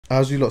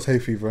How's you lot's hay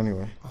fever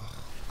anyway?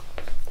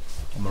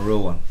 I'm a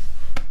real one.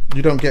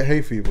 You don't get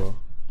hay fever?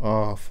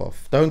 Oh,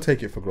 don't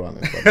take it for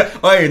granted.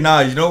 Hey, nah,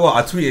 you know what?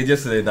 I tweeted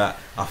yesterday that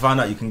I found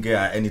out you can get it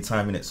at any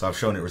time in it, so I've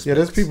shown it respect. Yeah,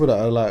 there's people that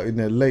are like in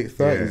their late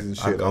 30s and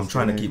shit. I'm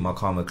trying to keep my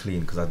karma clean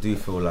because I do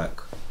feel like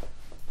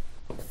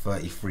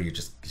 33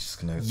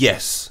 just gonna.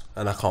 Yes,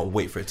 and I can't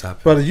wait for it to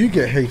happen. Brother, you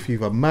get hay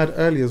fever mad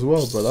early as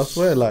well, bro. I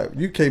swear, like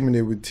you came in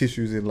here with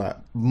tissues in like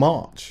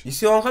March. You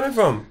see where I'm coming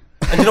from?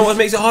 And you know what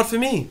makes it hard for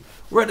me?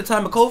 We're at the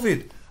time of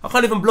COVID. I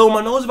can't even blow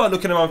my nose without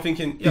looking around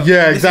thinking,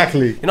 yeah,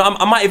 exactly. You know,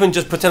 I might even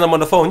just pretend I'm on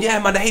the phone. Yeah,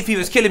 man, the hay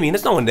fever is killing me. And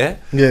there's no one there.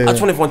 Yeah, I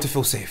just want everyone to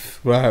feel safe.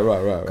 Right.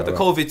 Because the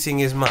COVID thing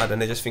is mad,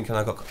 and they're just thinking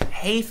I got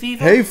hay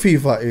fever. Hay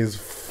fever is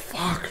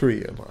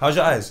fuckery, man. How's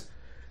your eyes?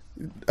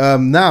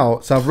 Now,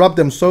 so I've rubbed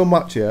them so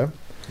much,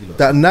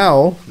 that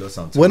now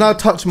when I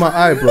touch my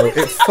eye, bro, it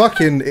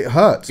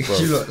hurts, bro.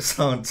 You lot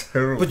sound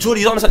terrible. But Jordy,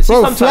 you don't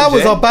understand. Bro,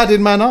 flowers are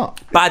badding man up.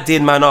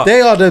 Badding man up.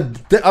 They are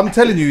I'm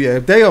telling you,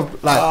 they are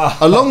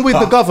like, along with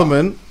the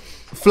government,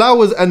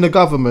 flowers and the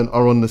government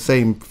are on the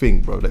same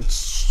thing, bro. Like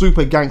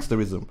super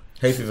gangsterism.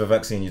 Hay fever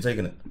vaccine, you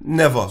taking it?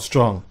 Never.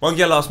 Strong. One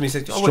girl asked me,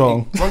 said,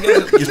 strong.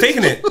 You're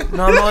taking it?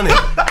 No, I'm not on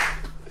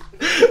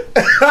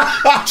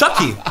it.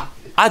 Chuckie,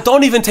 I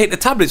don't even take the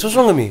tablets. What's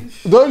wrong with me?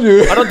 Don't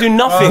you? I don't do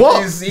nothing.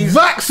 What?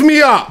 Vax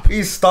me up.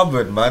 He's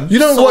stubborn, man. You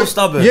don't so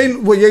stubborn.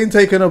 You ain't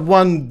taking a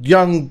one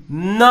young.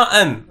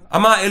 Nothing.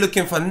 I'm out here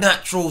looking for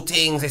natural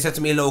things. They said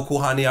to me local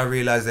honey. I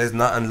realised there's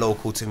nothing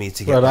local to me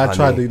to get. Well, I honey.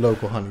 tried the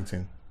local honey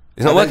thing.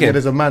 It's not working. Yeah,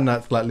 there's a man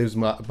that like lives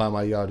by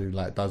my yard who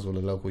like does all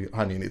the local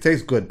honey, and it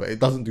tastes good, but it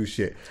doesn't do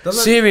shit.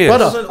 Serious?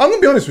 Brother, I'm gonna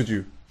be honest with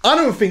you. I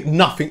don't think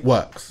nothing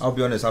works. I'll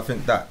be honest. I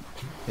think that.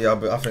 Yeah,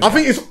 I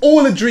think it's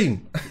all a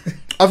dream.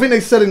 I think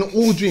they're selling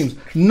all dreams.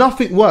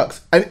 Nothing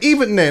works. And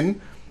even then,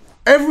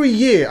 every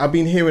year I've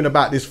been hearing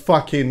about this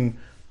fucking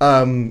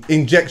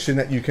injection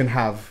that you can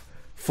have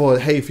for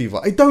hay fever.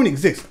 It don't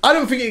exist. I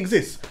don't think it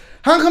exists.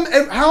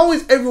 How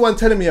is everyone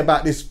telling me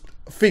about this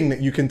thing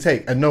that you can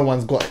take and no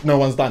one's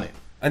done it?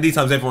 And these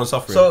times everyone's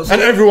suffering.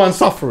 And everyone's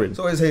suffering.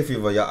 So is hay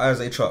fever. Your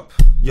eyes itch up.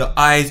 Your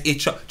eyes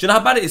itch up. Do you know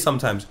how bad it is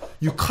sometimes?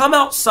 You come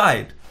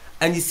outside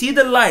and you see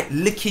the light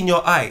licking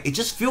your eye. It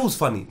just feels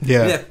funny.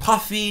 Yeah. You're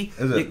puffy.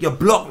 Your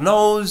blocked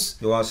nose.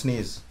 You want to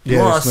sneeze. You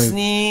want to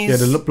sneeze. Yeah,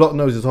 the blocked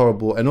nose is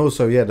horrible. And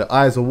also, yeah, the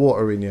eyes are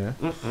watering, yeah.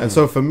 And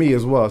so for me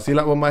as well. See,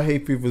 like when my hay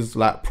fever's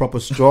like proper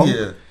strong,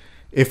 Yeah.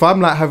 if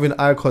I'm like having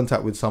eye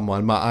contact with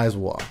someone, my eyes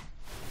water.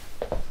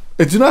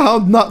 Do you know how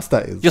nuts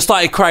that is? You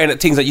started crying at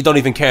things that you don't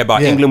even care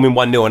about. Yeah. England win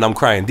 1-0 and I'm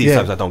crying. These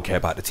times I don't care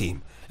about the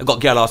team. I got a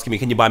girl asking me,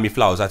 can you buy me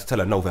flowers? I had to tell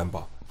her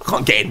November. I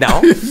can't get it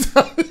now. What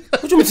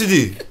do you want me to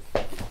do?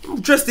 I'm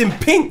dressed in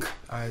pink.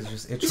 Eyes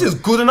just itch. This is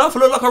good enough. I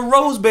look like a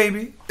rose,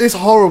 baby. It's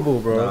horrible,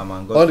 bro. Nah,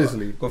 man.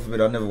 Honestly. God forbid,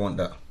 I never want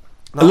that.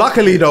 No.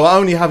 Luckily, though, I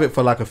only have it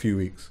for like a few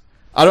weeks.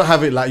 I don't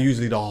have it like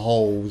usually the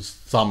whole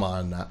summer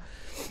and that.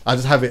 I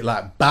just have it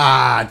like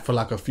bad for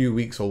like a few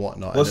weeks or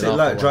whatnot. What's it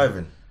like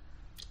driving?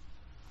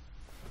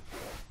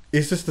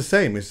 It's just the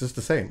same. It's just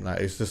the same. Like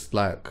it's just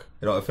like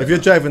If you're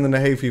driving and the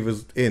hay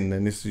fever's in,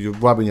 and you're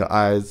rubbing your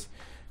eyes,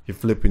 you're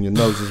flipping, your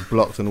nose is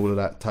blocked, and all of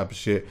that type of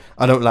shit.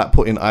 I don't like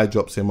putting eye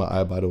drops in my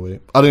eye. By the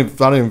way, I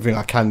don't even think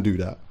I can do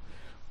that.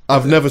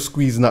 I've never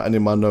squeezed nothing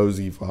in my nose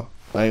either.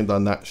 I ain't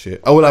done that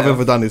shit. All I've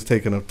ever done is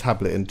taken a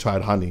tablet and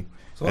tried honey.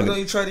 So why don't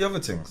you try the other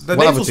things? The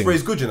nasal spray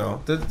is good, you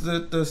know.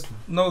 The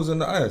nose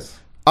and the eyes.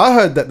 I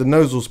heard that the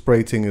nasal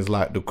spray thing is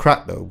like the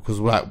crack though, because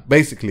like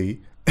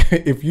basically,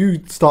 if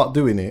you start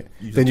doing it,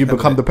 then you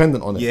become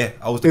dependent on it. Yeah,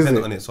 I was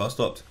dependent on it, so I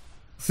stopped.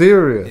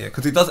 Serious? Yeah,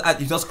 because it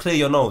does clear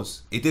your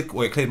nose. It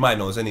cleared my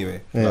nose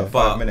anyway. Yeah. Like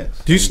 5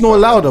 minutes. Do you snore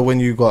louder when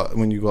you got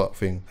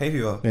thing? Hay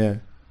fever? Yeah.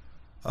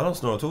 I don't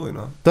snore at all, you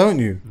know. Don't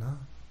you? No.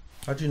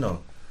 How do you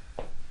know?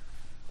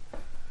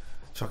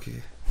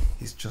 Chuckie,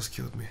 he's just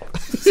killed me.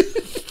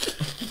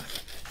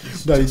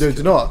 No, you don't. Do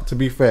you know what? To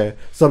be fair,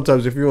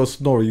 sometimes if you're a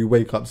snorer, you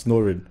wake up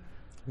snoring.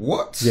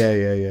 What?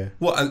 Yeah.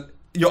 What? And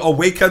you're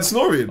awake and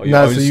snoring? Oh,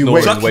 No, so you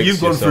wake. Chuckie,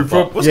 you've gone through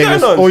problems. What's Yeah,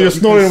 going on? or you're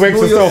snoring and wakes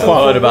yourself I've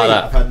heard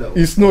up. about that.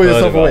 You snore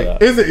yourself about awake.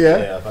 that. Is it?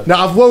 Yeah.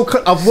 Now I've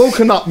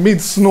woken up mid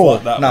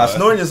snore. Nah,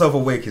 snoring yourself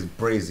awake is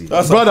brazy.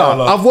 Brother,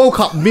 I've woke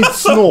up mid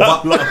snore.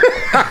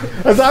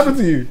 Has that happened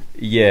to you?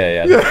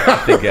 Yeah, I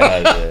think it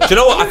has. Yeah. Do you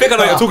know what? I think I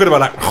know what you're talking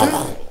about. Like,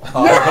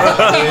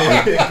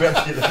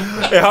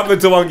 it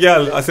happened to one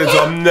girl. I said, so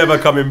I'm never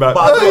coming back.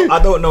 But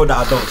I don't know that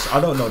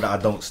I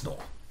don't snore.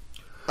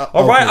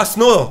 All right, I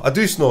snore. I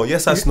do snore.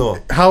 Yes, I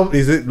snore. How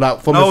is it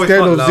like from No, a it's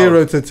scale not of loud.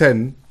 0 to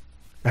 10?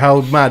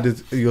 How mad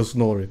is your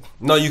snoring?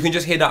 No, you can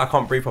just hear that I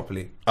can't breathe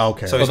properly.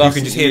 Okay. So But you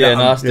can just hear that.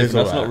 no, that's different. it's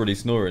That's alright. not really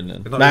snoring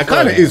then. Now it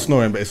kind of is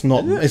snoring, but it's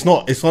not. It's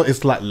not.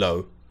 It's like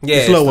low. Yeah,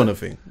 it's it's low not- on a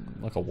thing.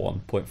 Like a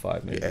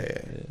 1.5 maybe.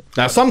 Yeah.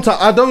 Now sometimes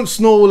I don't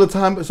snore all the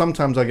time, but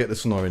sometimes I get the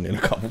snoring in a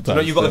couple times. You know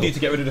what you got to do to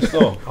get rid of the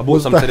snore? I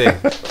bought some that?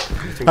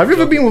 today. Have you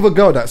ever been with a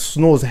girl that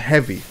snores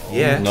heavy?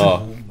 Yeah.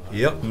 No,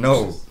 Yep.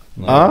 No.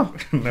 Huh?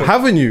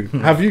 Haven't you?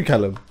 Have you,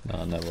 Calum?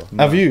 no, never.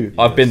 Have you?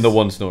 I've been the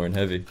one snoring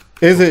heavy.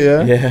 Is it?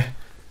 Yeah. Yeah.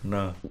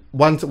 No.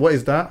 What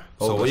is that?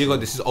 So what you got?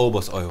 This is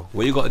Obos oil.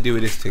 What you got to do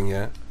with this thing?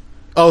 Yeah.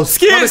 Oh,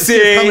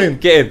 Skitsy! come in.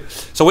 Get in.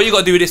 So what you got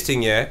to do with this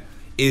thing, yeah,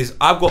 is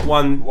I've got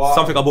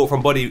something I bought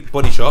from Body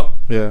Shop,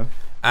 Yeah.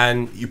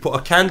 and you put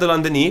a candle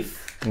underneath.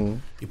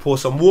 You pour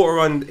some water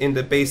on in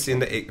the basin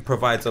that it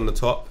provides on the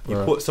top. You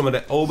put some of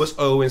the Obus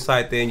oil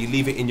inside there, and you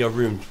leave it in your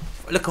room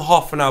for like a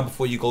half an hour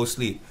before you go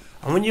sleep.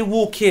 And when you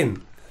walk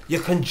in, you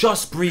can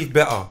just breathe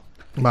better.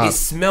 Man. It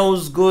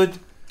smells good.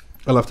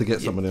 I'll have to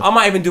get some of them. I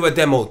might even do a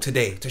demo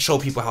today to show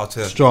people how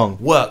to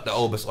work the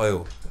Obus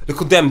oil.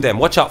 Look at them.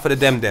 Watch out for the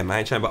them. I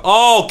ain't trying,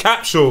 but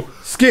capsule.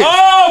 Skits.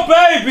 Oh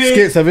baby.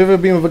 Skits. Have you ever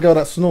been with a girl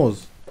that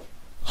snores?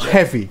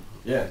 Heavy.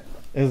 Yeah.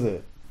 Is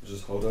it?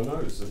 Just hold her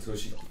nose until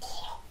she.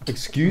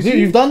 Excuse you?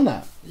 You've done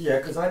that? Yeah,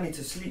 because I need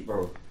to sleep,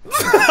 bro. What?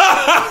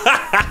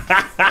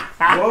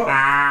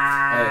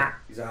 Hey,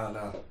 he's out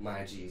now.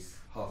 My G's.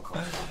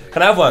 Halfcast.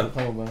 Can I have one?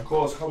 Oh man. Of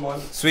course, come on.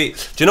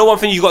 Sweet. Do you know one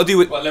thing you got to do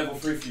with? But level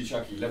 3 for you,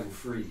 Chuckie. Level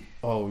 3.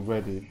 Oh, we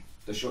ready.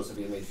 The shorts are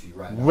being made for you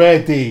right now.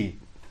 Ready.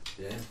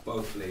 Yeah,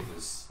 both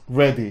flavours.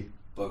 Ready.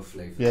 Both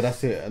flavours. Yeah,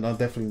 that's it. And I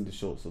definitely need the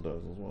shorts of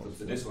those as well.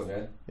 So this one,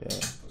 yeah? Yeah.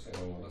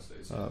 Cool.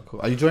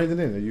 Cool. Are you joining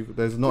in? Are you?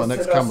 There's not an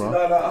next camera.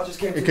 No, I just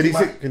came to Can he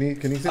sit? Can he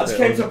sit I just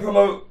there? came to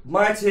promote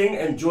my thing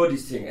and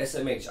Jordy's thing,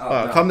 SMH.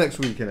 Out Come next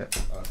week, innit?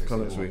 Okay,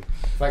 Come next week.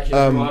 Thank you,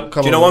 everyone.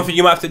 Do you know one thing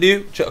you might have to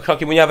do,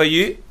 Chuckie, when you have a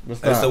you?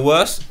 What's And it's that? the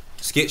worst.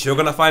 Skits, you're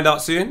gonna find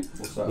out soon.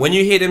 that? When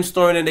you hear them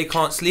snoring and they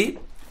can't sleep,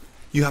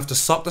 you have to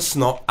suck the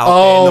snot out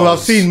Oh, their nose.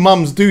 I've seen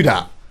mums do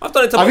that. I've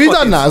done it to Have my you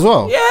done fuckers. that as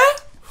well? Yeah.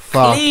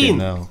 Fucking Clean.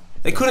 hell.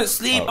 They couldn't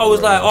sleep. I was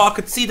like, I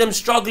could see them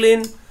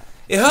struggling.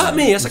 It hurt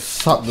me. It's like,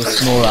 Suck the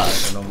snore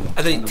out.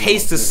 and then it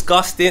tastes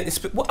disgusting.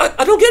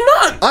 I don't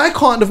get none. I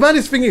can't. The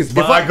maddest thing is,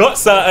 But I got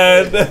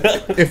something.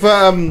 if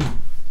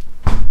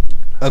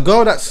a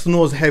girl that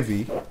snores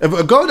heavy, if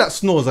a girl that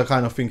snores, I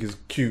kind of think is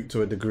cute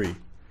to a degree.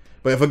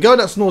 But if a girl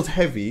that snores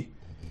heavy,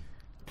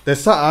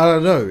 there's something, I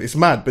don't know. It's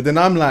mad. But then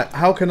I'm like,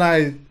 how can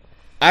I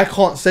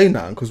can't say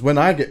nothing because when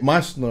I get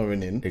my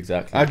snoring in,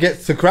 Exactly. I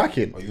get to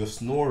cracking. Are you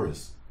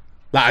snorers?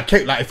 Like I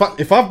can't, like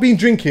if I've been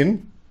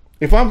drinking,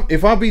 if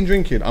I've been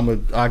drinking,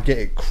 I get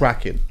it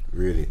cracking.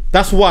 Really?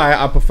 That's why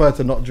I prefer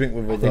to not drink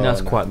with a girl. I think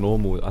that's and quite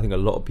normal. I think a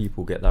lot of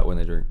people get that when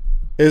they drink.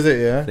 Is it?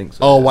 Yeah. I think so,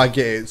 Oh, yeah. I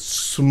get it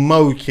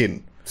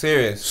smoking,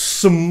 Serious.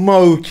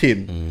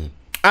 smoking,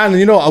 and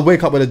you know I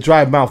wake up with a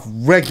dry mouth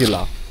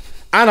regular,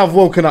 and I've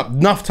woken up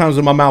enough times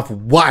with my mouth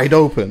wide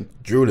open.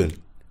 Drooling.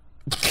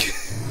 Do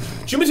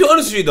you want me to be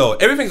honest with you though?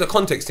 Everything's a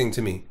context thing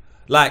to me.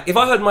 Like, if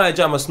I heard Maya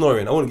Jama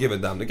snoring, I wouldn't give a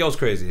damn. The girl's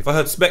crazy. If I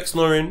heard Spec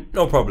snoring,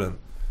 no problem.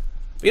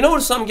 But you know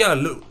what some girl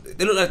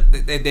they look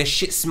like their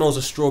shit smells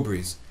of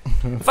strawberries.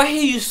 If I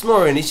hear you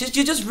snoring, it's just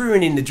you're just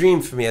ruining the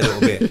dream for me a little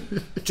bit.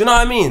 Do you know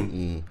what I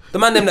mean? The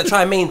man them that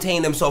try and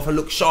maintain themselves and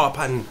look sharp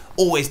and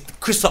always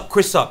Chris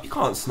up. You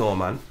can't snore,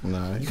 man.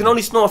 No. You can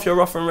only snore if you're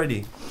rough and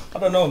ready. I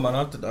don't know, man.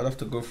 I'd have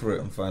to go through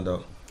it and find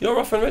out. You're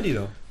rough and ready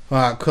though. All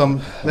right,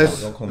 come.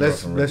 Let's don't come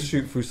rough and ready.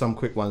 shoot through some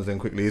quick ones then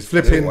quickly. It's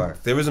flipping. Why?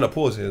 There isn't a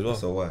pause here as well.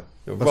 So why?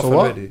 You're That's rough a and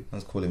what? ready.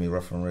 Man's calling me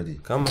rough and ready.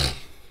 Come on.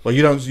 Well,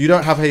 you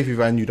don't have hay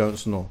fever and you don't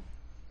snore.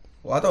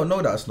 Well, I don't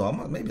know that I snore.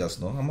 Maybe I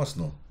snore. I must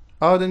snore.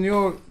 Oh, then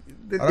you're.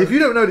 If you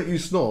don't know that you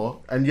snore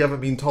and you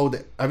haven't been told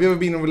it, have you ever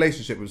been in a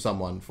relationship with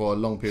someone for a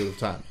long period of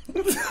time?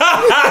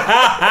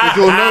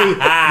 you'll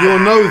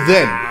know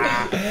then.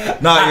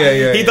 Nah,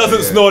 yeah. He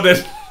doesn't snore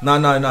then. No,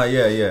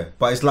 yeah.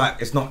 But it's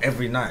like, it's not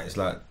every night. It's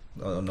like,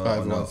 I don't know.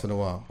 Every once in a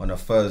while. On a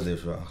Thursday,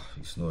 it's like, oh,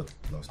 you snored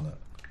last night.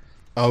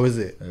 Oh, is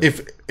it? Yeah.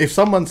 If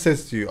someone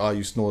says to you, "Oh,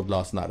 you snored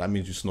last night," that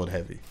means you snored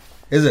heavy.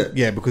 Is it?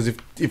 Yeah, because if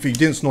you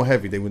didn't snore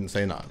heavy, they wouldn't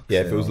say nothing.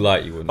 Yeah, if it was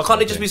light, you wouldn't. But can't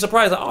they just be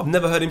surprised? Like, oh, I've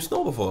never heard him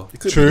snore before.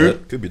 True.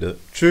 Could be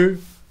that. True.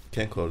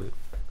 Can't call it.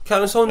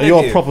 Calum, so And you're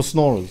negative. proper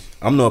snorers.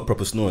 I'm not a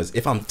proper snorer.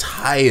 If I'm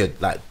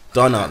tired, like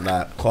done out,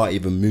 like can't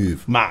even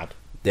move, Mad.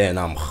 then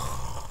I'm.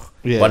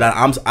 Yeah. But then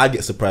I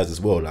get surprised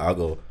as well. Like I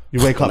go, You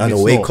wake up. and I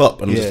you wake snore.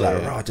 up, and I'm just Yeah,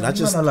 like, yeah. rah, did I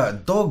just? Man, I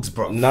like dogs,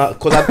 bro. Nah,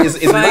 because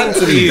it's mad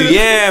Thank to you. me.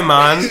 Yeah,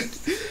 man.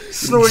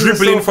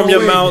 Dribbling from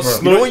your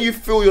mouth. You know when you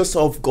feel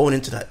yourself going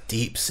into that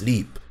deep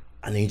sleep,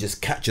 and then you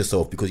just catch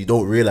yourself because you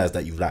don't realize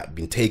that you've like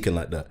been taken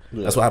like that.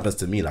 Yeah. That's what happens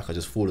to me. Like I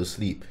just fall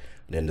asleep,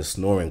 then the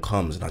snoring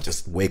comes, and I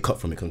just wake up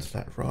from it. Cause it's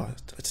like, rah,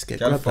 I just get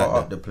Gal grabbed fought like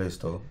up that. the place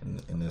though.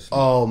 In this.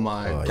 Oh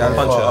my Oh, god. Gal yeah.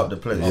 fought Puncher. up the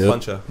place. I'll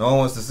punch her. No one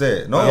wants to say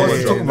it. No one Yeah, wants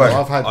to yeah, talk yeah. about No,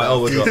 it. I've had that. I a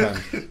always few got-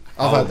 times.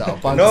 I've had that.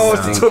 a bunch No one of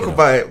wants times. to talk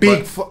about it.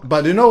 Big,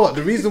 but you know what?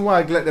 The reason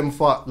why I let them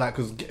fart, like,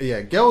 cause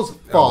girls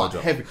fart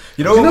job. heavy.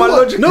 You know what my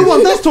logic No is?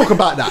 one does talk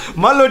about that.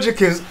 My logic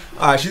is,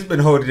 she's been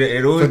holding it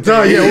in all Yeah,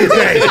 day. all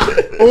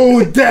day,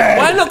 all day.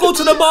 Why not go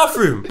to the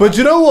bathroom? But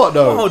you know what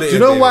though? Hold it Do you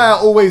in, know baby. why I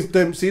always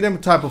see them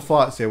type of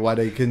farts here? Why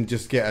they can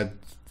just get a,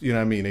 you know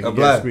what I mean? They can get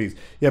a blab. squeeze.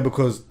 Yeah,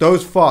 because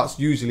those farts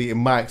usually, in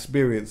my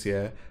experience,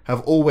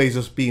 have always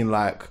just been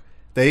like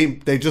they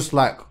just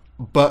like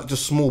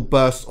just small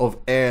bursts of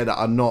air that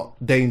are not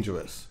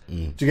dangerous. Do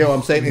you get what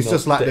I'm saying? It's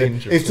just like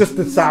it's just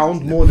the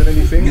sound more than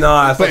anything.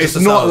 Nah, it's but not it's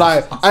just the not sound.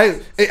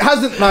 like it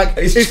hasn't like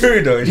It's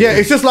true though. yeah,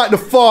 it's just like the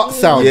fart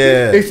sound.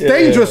 Yeah. It's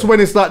dangerous when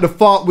it's like the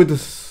fart with the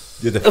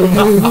You're the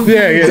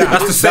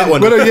That's the same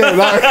one. But, yeah,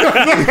 like,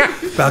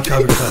 Bad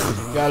Calvin.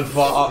 Gal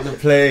fought up the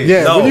plane.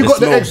 yeah, No, when you got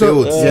the slow extra,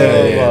 builds. If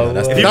you've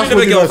That's been with what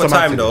a you girl know for some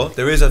time acting. though,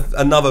 there is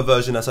another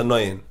version that's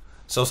annoying.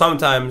 So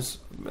sometimes,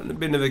 I've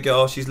been with a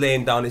girl, she's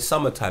laying down, it's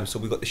summertime, so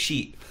we got the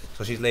sheet.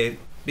 So she's laying,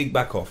 big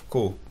back off,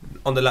 cool.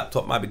 On the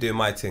laptop, might be doing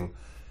my thing.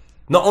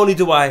 Not only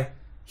do I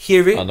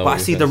hear it, I know but I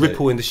what see you're the gonna say.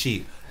 ripple in the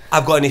sheet.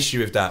 I've got an issue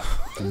with that.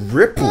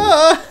 Ripple.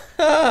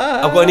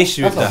 I've got an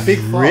issue with that. big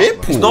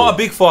fart. It's not a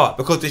big fart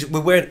because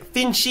we're wearing a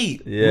thin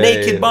sheet, Yeah,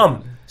 naked yeah.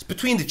 bum. It's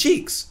between the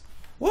cheeks.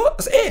 What?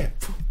 That's air.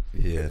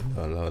 Yeah,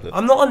 no, no, that.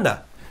 I'm not on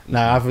that.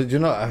 Nah, you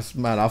know,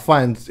 man, I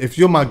find if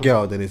you're my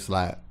girl, then it's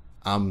like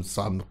I'm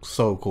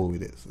so cool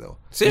with it still.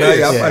 Serious.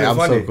 Yeah, I find I'm it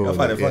funny. so cool I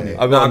find with it it, funny.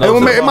 yeah. I've got Nah,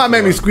 another- It might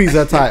make me squeeze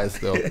her tighter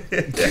still.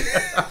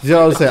 You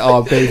know what I'm saying?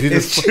 Oh, babe, you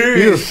just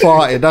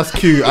farted. That's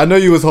cute. I know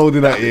you was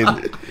holding that in,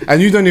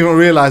 and you don't even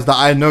realize that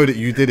I know that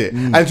you did it.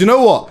 And do you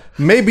know what?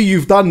 Maybe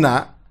you've done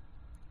that,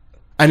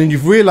 and then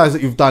you've realized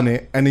that you've done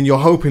it, and then you're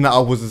hoping that I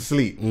was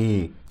asleep.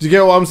 Do you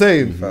get what I'm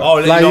saying? Oh,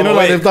 let like you you know know, I'm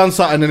like awake. they've done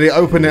something and they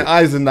open their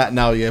eyes and that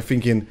now. You're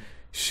thinking,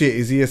 shit,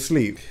 is he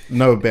asleep?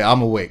 No, babe,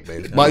 I'm awake,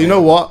 babe. But you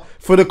know what?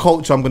 For the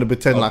culture, I'm gonna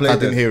pretend I'll like play I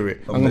didn't this. hear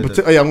it. I'll I'm gonna play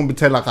pretend. this. Yeah, I'm gonna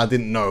pretend like I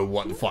didn't know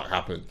what the fuck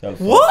happened.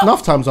 What?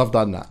 Enough times I've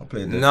done that.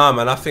 Play this. Nah,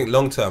 man. I think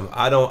long term,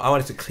 I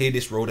wanted to clear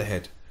this road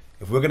ahead.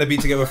 If we're gonna be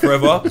together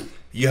forever,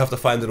 you have to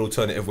find an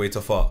alternative way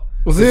to fart.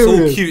 It's all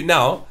Serious? cute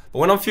now, but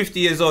when I'm 50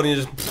 years old and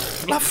you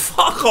just like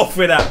fuck off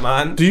with that,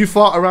 man. Do you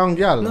fart around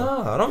gal?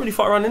 Nah, I don't really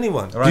fart around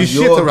anyone. Do you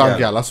shit around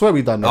gal? I swear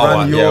we done that. Oh,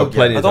 Around yeah, your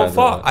plenty gal. I of don't times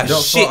fart. like I You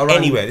don't shit fart around-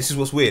 anywhere. This is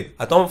what's weird.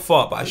 I don't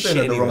fart, but I shit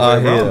doing it the anywhere. wrong way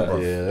I hear around, that. bro.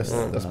 Yeah, that's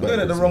You're better. doing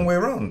it the wrong way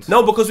around.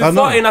 No, because with I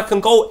know. farting, I can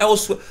go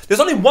elsewhere. There's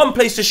only one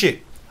place to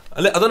shit.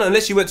 I don't know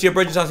unless you went to your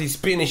brother's house, he's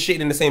spitting and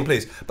shitting in the same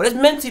place. But there's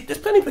plenty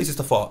of places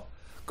to fart.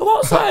 Go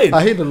outside.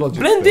 I hear the logic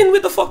Blend still. in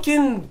with the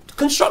fucking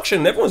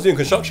construction. Everyone's doing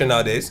construction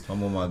nowadays.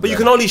 I'm on my But you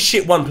gal. can only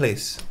shit one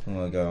place. Oh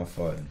my god, I'm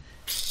fighting.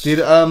 Did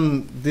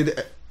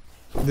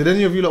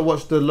any of you lot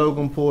watch the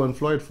Logan Paul and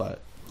Floyd fight?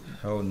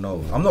 Hell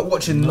no. I'm not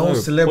watching no No,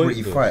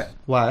 celebrity pointless. fight.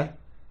 Why?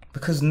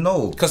 Because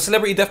no. Because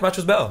celebrity deathmatch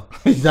was better.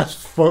 that's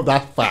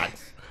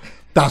facts.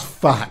 That's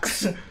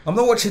facts. I'm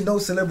not watching no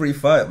celebrity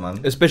fight, man.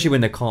 Especially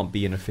when there can't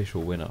be an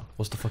official winner.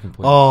 What's the fucking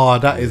point? Oh,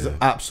 that is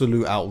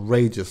absolute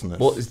outrageousness.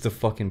 What is the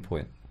fucking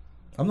point?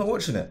 I'm not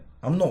watching it.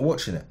 I'm not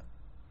watching it.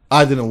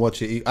 I didn't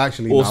watch it.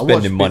 Actually, Or no, I spending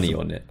watched money bits of-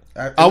 on it.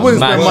 I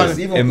wouldn't spend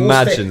Imagine, money.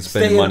 imagine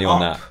spending money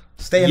on up. that.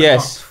 Staying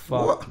Yes, up.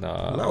 fuck, What?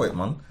 nah. Allow it,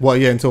 man. What?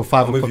 Yeah, until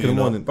 5 I'm with o'clock in you, the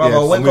no. morning. Bro, Yes,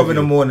 I wake I'm up with in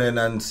the you. morning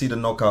and see the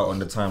knockout on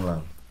the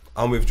timeline.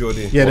 I'm with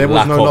Jordy. Yeah, there Or was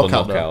lack no of a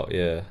knockout. though. knockout,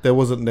 yeah. There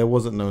wasn't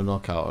no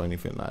knockout or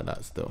anything like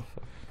that. Still.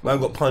 Man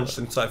got punched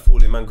and started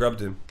falling. Man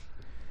grabbed him.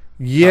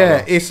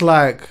 Yeah, it's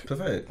like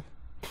Pathetic.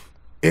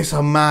 it's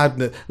a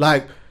madness.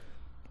 Like,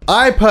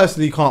 I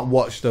personally can't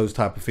watch those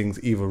type of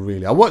things either.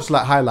 Really, I watch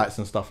like highlights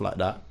and stuff like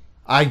that.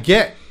 I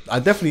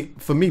definitely,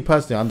 for me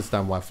personally, I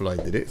understand why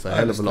Floyd did it. It's a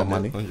hell of a lot of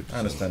money. I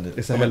understand it.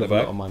 It's a I'm hell at of the a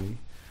lot back. of money.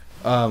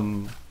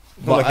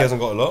 Not like he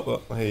hasn't got a lot,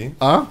 but I hear you.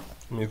 Huh?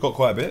 I mean, he's got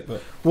quite a bit,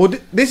 but Well,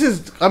 this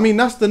is, I mean,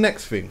 that's the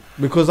next thing.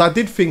 Because I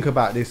did think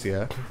about this,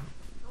 yeah.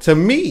 To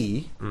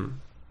me,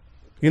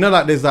 you know,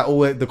 like there's that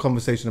always the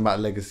conversation about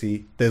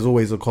legacy. There's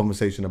always a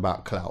conversation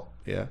about clout,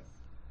 yeah.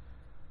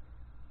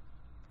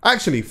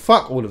 Actually,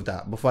 fuck all of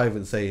that before I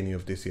even say any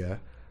of this, yeah.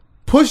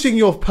 Pushing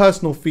your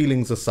personal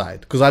feelings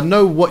aside, because I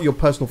know what your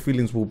personal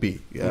feelings will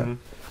be, yeah.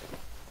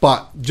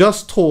 But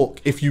just talk,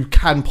 if you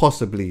can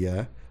possibly,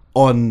 yeah,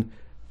 on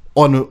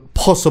a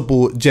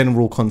possible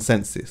general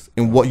consensus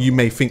in what you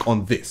may think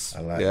on this.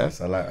 I like yeah?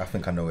 this. I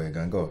think I know where you're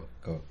going. Go.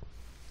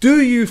 Do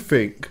you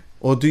think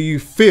or do you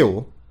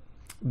feel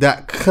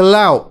that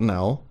clout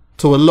now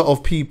to a lot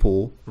of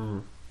people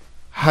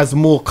has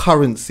more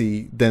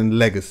currency than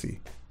legacy?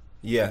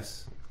 yes.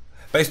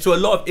 But it's to a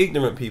lot of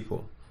ignorant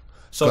people.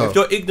 So Oh. if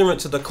you're ignorant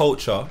to the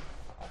culture,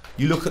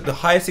 you look at the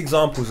highest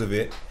examples of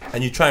it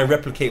and you try and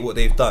replicate what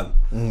they've done.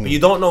 But you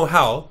don't know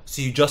how,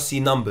 so you just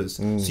see numbers.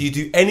 So you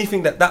do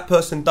anything that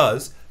person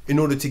does in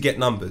order to get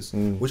numbers,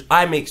 which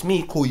makes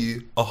me call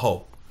you a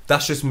hoe.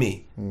 That's just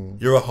me.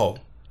 You're a hoe.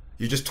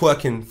 You're just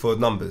twerking for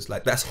numbers.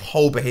 Like, that's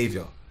whole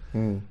behavior.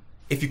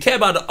 If you care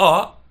about the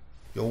art,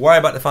 you'll worry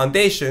about the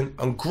foundation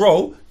and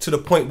grow to the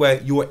point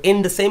where you are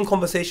in the same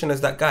conversation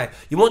as that guy.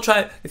 You won't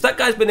try, if that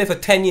guy's been there for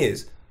 10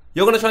 years,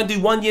 you're going to try and do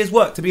 1 year's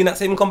work to be in that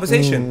same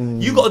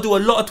conversation. You got to do a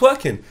lot of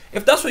twerking.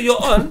 If that's what you're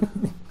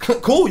on,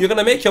 cool, you're going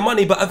to make your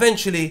money, but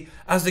eventually,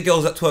 as the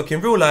girls that twerk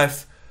in real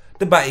life,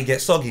 the batty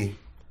gets soggy.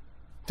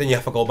 Then you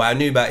have to go buy a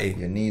new batty.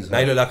 Your knees Now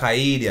you hurt. look like an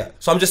idiot.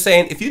 So I'm just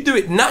saying, if you do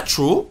it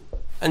natural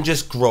and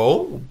just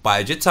grow,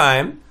 bide your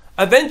time,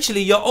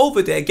 eventually you're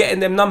over there getting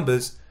them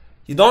numbers.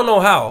 You don't know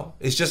how.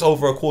 It's just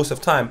over a course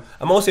of time.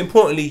 And most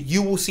importantly,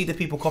 you will see the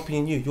people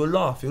copying you. You'll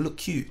laugh. You'll look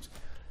cute.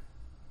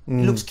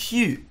 It looks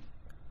cute.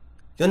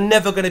 You're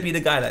never going to be the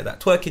guy like that.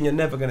 Twerking, you're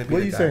never going to be What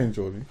are the you guy. saying,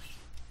 Jordy?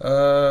 What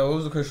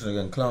was the question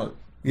again? Clout.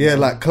 Yeah,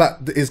 like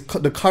clout is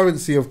the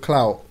currency of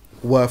clout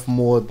worth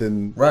more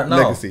than Right now,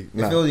 legacy?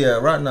 it feels,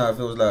 right now it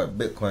feels like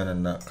Bitcoin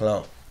and that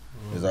clout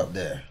is up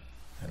there,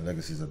 and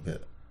legacy's a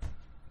bit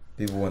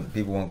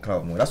People want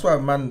clout more. That's why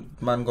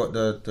man got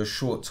the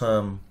short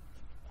term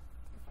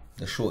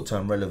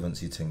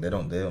relevancy thing. They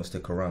don't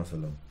stick around for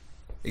them.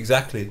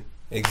 Exactly.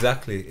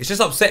 It's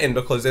just upsetting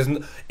because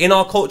in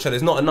our culture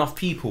there's not enough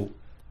people.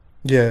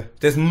 Yeah.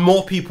 There's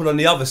more people on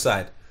the other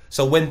side.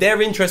 So when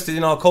they're interested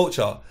in our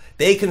culture,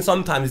 they can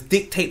sometimes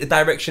dictate the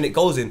direction it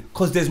goes in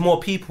because there's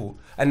more people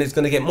and it's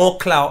going to get more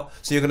clout.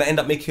 So you're going to end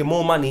up making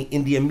more money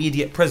in the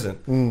immediate present.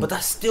 But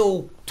that's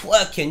still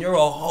twerking. You're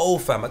a whole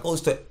fam. It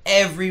goes to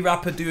every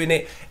rapper doing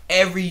it,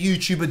 every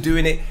YouTuber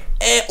doing it,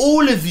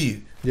 all of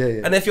you.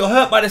 Yeah. And if you're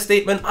hurt by the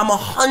statement, I'm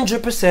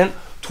 100%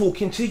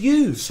 talking to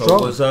you. So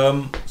was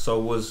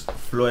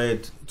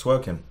Floyd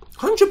twerking?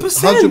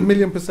 100%. 100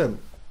 million%.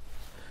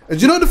 And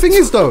do you know what the thing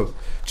is though?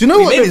 Do you know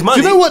what? made his Do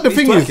you know money. what the He's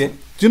thing is? twerking.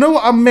 Do you know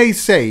what I may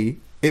say?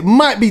 It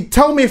might be.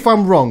 Tell me if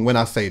I'm wrong when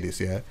I say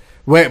this. Yeah,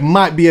 where it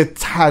might be a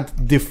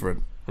tad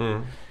different.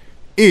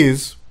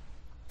 Is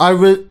I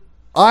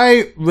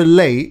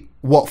relate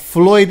what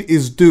Floyd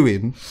is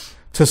doing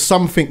to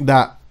something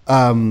that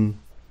I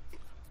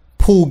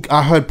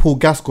heard Paul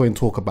Gascoigne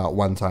talk about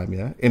one time.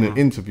 Yeah, in an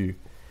interview,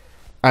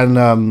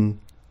 and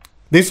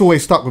this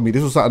always stuck with me.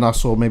 This was something I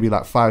saw maybe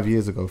like 5,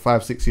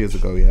 6 years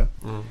ago, yeah.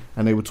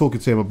 And they were talking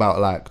to him about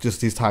like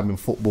just his time in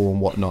football and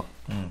whatnot.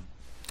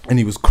 And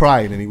he was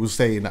crying and he was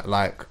saying that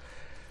like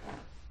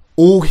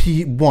all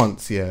he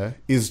wants, yeah,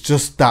 is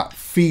just that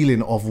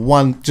feeling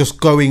of just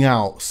going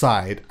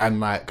outside and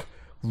like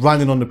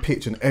running on the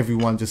pitch and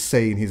everyone just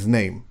saying his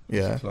name,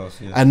 yeah. Class,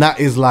 yeah. And that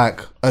is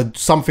like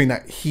something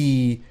that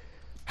he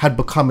had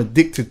become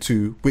addicted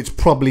to, which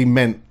probably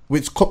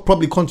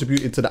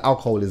contributed to the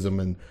alcoholism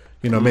and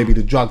maybe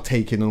the drug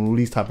taking and all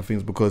these type of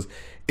things, because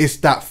it's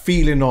that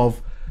feeling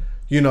of,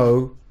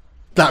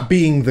 that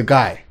being the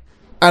guy.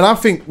 And I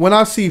think when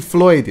I see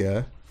Floyd,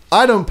 yeah,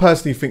 I don't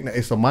personally think that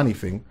it's a money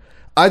thing.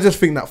 I just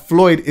think that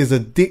Floyd is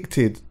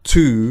addicted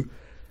to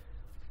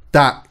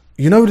that,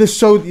 the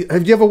show.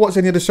 Have you ever watched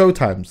any of the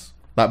Showtimes?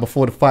 Like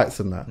before the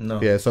fights and that?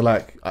 No. Yeah, so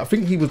like, I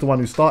think he was the one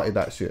who started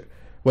that shit.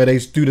 Where they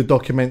do the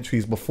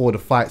documentaries before the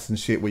fights and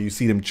shit, where you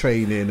see them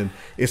training and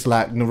it's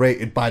like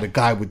narrated by the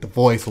guy with the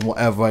voice and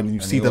whatever, and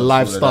you see the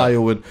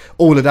lifestyle and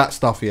all of that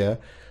stuff, yeah.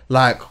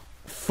 Like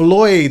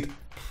Floyd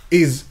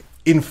is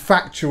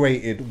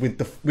infatuated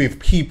with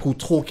people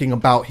talking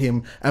about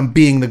him and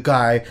being the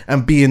guy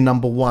and being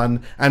number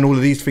one and all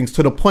of these things,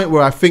 to the point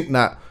where I think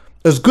that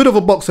as good of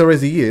a boxer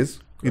as he is,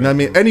 you know what I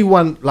mean?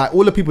 Anyone, like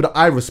all the people that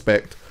I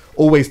respect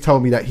always tell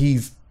me that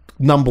he's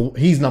number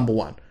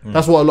one.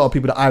 That's what a lot of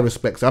people that I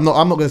respect. So I'm not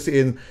going to sit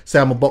in and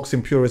say I'm a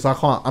boxing purist.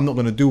 I'm not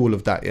going to do all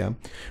of that, yeah.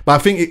 But I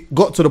think it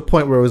got to the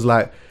point where it was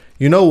like,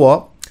 you know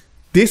what?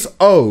 This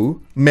O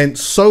meant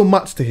so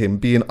much to him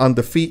being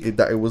undefeated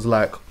that it was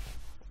like,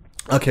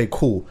 okay,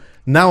 cool.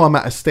 Now I'm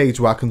at a stage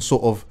where I can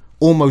sort of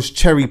almost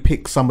cherry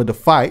pick some of the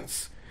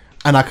fights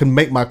and I can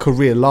make my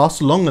career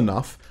last long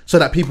enough so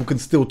that people can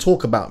still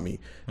talk about me.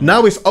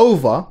 Now it's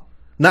over.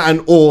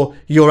 Or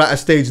you're at a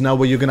stage now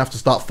where you're gonna have to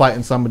start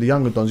fighting some of the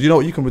younger dons. You know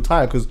what? You can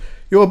retire because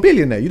you're a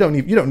billionaire. You don't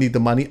need the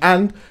money.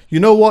 And you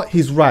know what?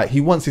 He's right.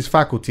 He wants his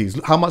faculties.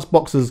 How much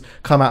boxers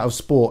come out of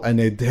sport and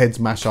their heads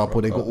mash up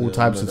or they got all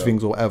types of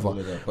things or whatever.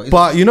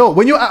 But you know,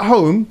 when you're at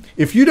home,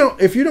 if you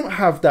don't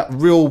have that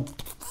real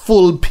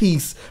full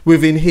peace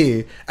within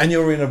here, and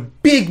you're in a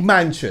big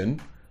mansion.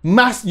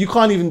 You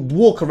can't even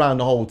walk around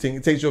the whole thing.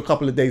 It takes you a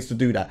couple of days to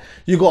do that.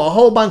 You got a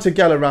whole bunch of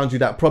gal around you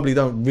that probably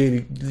don't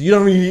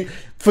really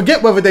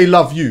forget whether they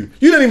love you.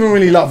 You don't even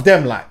really love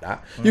them like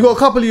that. You got a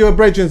couple of your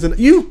brethren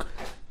and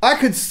I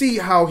could see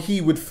how he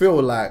would feel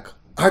like,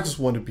 I just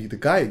want to be the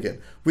guy again.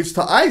 Which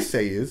I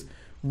say is,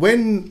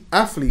 when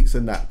athletes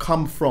and that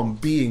come from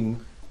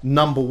being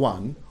number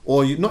one,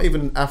 or you're not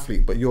even an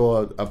athlete, but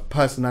you're a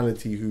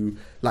personality who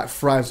like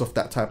thrives off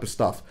that type of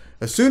stuff.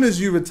 As soon as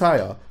you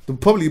retire,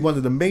 probably one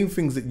of the main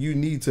things that you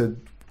need to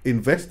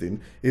invest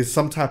in is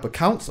some type of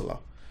counselor.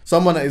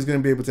 Someone that is going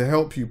to be able to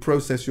help you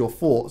process your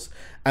thoughts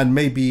and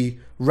maybe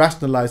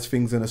rationalize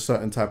things in a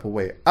certain type of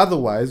way.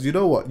 Otherwise, you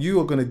know what?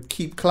 You are going to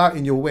keep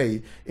clouting your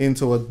way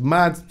into a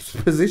mad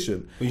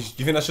position. Do you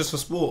think that's just for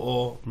sport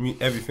or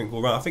everything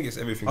all around? I think it's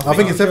everything. I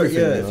think it's everything.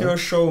 Yeah, if you're a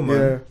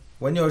showman,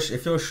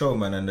 if you're a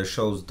showman and the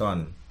show's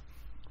done,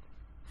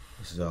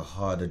 this is a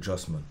hard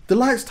adjustment. The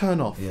lights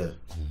turn off. Yeah.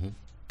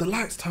 The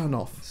lights turn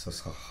off. It's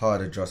just a hard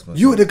adjustment.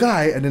 You were the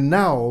guy, and then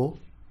now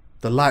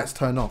the lights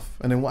turn off,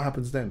 and then what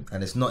happens then?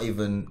 And it's not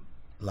even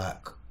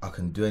like I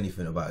can do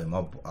anything about him.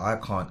 I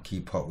can't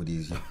keep up with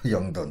these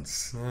young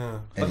dons. Yeah.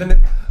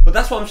 But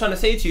that's what I'm trying to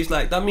say to you. It's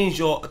like, that means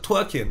you're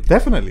twerking.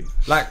 Definitely.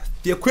 Like,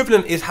 the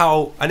equivalent is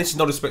how, and this is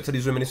no respect to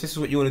these women, if this is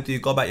what you want to do,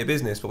 go about your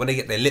business. But when they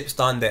get their lips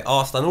done, their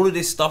arse done, all of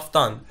this stuff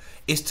done,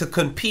 is to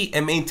compete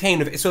and maintain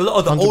with it. It's a lot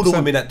of the 100%. older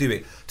women that do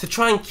it, to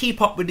try and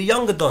keep up with the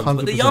younger dons. 100%.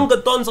 But the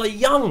younger dons are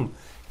young.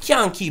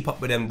 Can't keep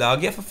up with them,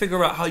 dog. You have to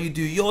figure out how you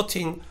do your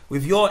thing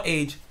with your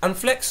age and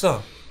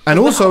flexor. And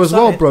also as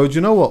well, bro, do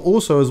you know what?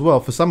 Also as well,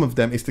 for some of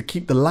them, is to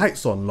keep the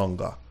lights on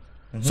longer.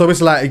 So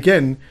it's like,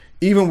 again,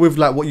 even with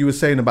like what you were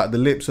saying about the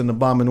lips and the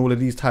bum and all of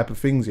these type of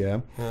things,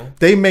 yeah,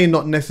 they may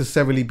not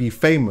necessarily be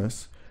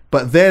famous,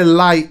 but their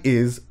light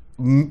is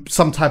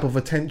some type of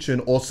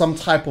attention or some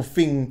type of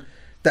thing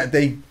that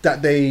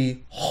they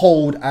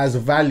hold as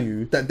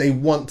value that they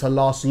want to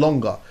last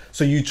longer.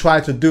 So you try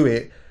to do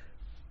it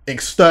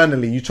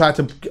externally. You try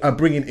to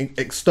bring in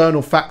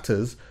external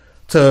factors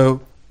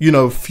to, you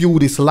know, fuel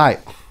this light.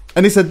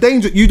 And it's a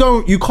danger.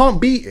 You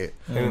can't beat it.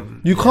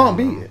 You can't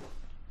beat it.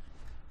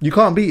 You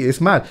can't beat it.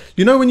 It's mad.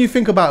 You know, when you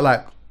think about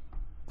like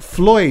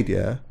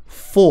Floyd,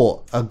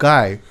 fought a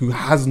guy who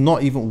has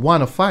not even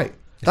won a fight.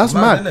 That's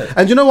mad.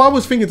 And you know what I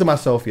was thinking to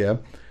myself,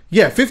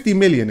 50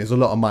 million is a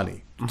lot of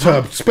money,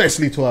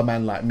 especially to a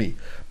man like me.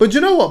 But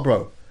you know what,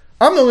 bro?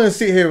 I'm not going to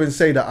sit here and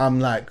say that I'm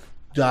like,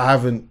 that I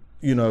haven't,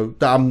 you know,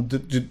 that I'm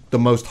the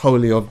most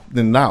holy of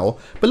them now.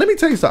 But let me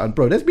tell you something,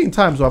 bro. There's been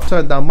times where I've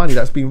turned down money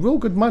that's been real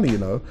good money, you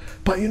know.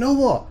 But you know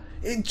what?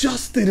 It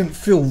just didn't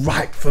feel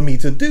right for me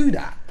to do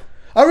that.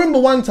 I remember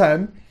one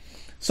time,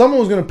 someone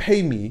was going to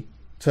pay me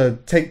to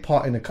take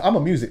part in I'm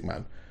a music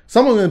man.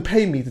 Someone was going to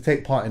pay me to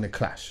take part in a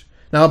clash.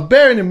 Now,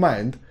 bearing in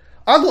mind,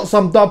 I got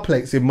some dub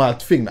plates in my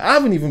thing that I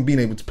haven't even been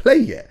able to play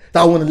yet,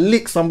 that I want to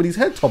lick somebody's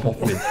head top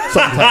off with.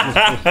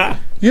 Sometimes.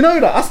 You know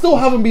that? I still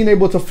haven't been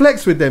able to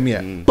flex with them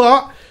yet.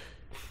 But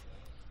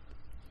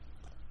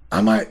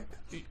I might,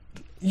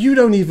 you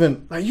don't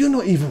even, like, you're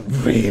not even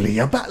really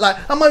about, like,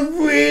 am I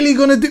really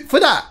going to do for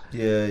that?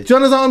 Yeah. Do you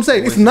understand what I'm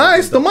saying? It's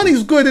nice, the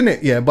money's good, isn't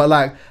it? Yeah, but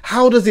like,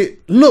 how does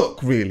it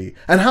look really?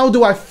 And how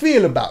do I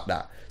feel about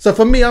that? So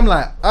for me, I'm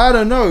like, I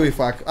don't know if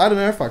I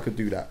could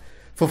do that.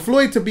 For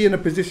Floyd to be in a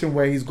position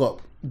where he's got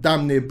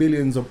damn near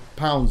billions of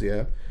pounds,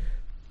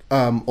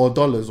 or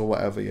dollars or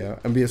whatever,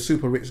 and be a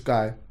super rich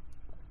guy,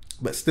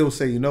 but still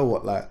say, you know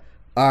what, like,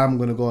 I'm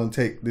gonna go and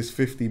take this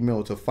 50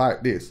 mil to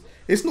fight this.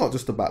 It's not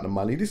just about the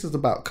money. This is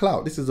about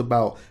clout. This is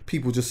about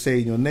people just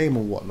saying your name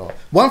and whatnot.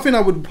 One thing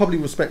I would probably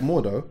respect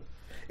more though,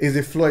 is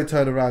if Floyd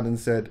turned around and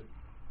said,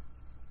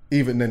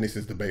 even then this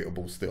is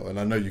debatable still, and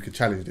I know you could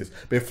challenge this,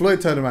 but if Floyd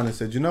turned around and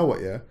said, you know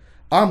what,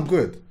 I'm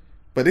good,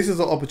 but this is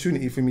an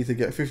opportunity for me to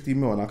get 50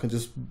 mil, and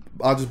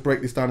I'll just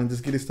break this down and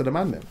just give this to the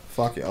man then.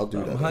 Fuck it, I'll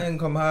do that. High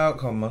income, high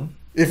outcome, man.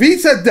 If he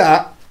said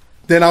that,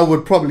 then I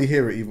would probably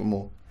hear it even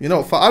more. You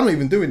know, I'm not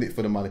even doing it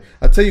for the money.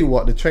 I tell you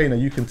what, the trainer,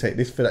 you can take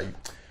this for that.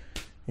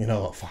 You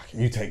know what, fuck it,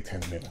 you take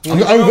 10 mil.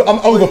 I'm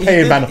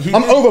overpaying, man.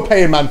 I'm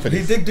overpaying, man, for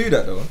this. He did do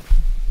that though.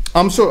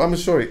 I'm sure.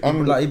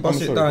 He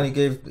bust it down. He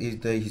gave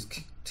his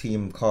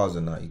team cars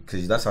and that,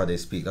 because that's how they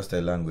speak. That's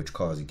their language,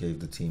 cars. He gave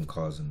the team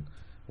cars and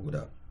all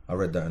that. I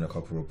read that in a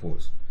couple of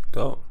reports.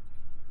 Dope,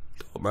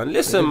 man.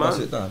 Listen,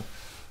 man.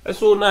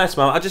 It's all nice,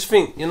 man. I just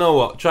think, you know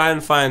what? Try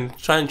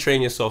and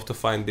train yourself to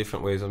find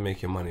different ways of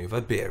making money with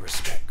a bit of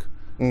respect.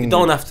 You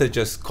don't have to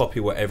just copy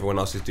what everyone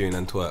else is doing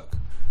and twerk.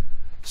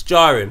 It's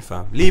jarring,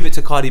 fam. Leave it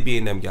to Cardi B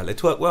and them, gal. They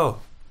twerk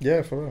well.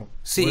 Yeah, for real.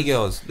 City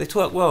girls, they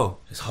twerk well.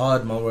 It's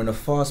hard, man. We're in a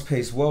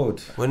fast-paced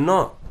world. We're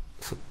not.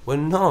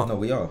 No,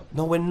 we are.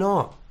 No, we're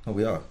not. No,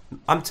 we are.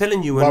 I'm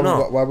telling you, we're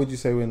not. Why would you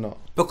say we're not?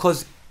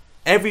 Because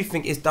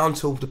everything is down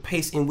to the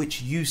pace in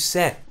which you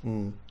set.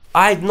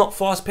 I'm not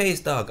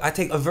fast-paced, dog. I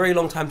take a very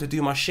long time to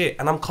do my shit,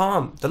 and I'm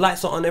calm. The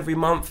lights are on every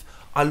month.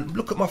 I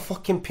look at my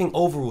fucking pink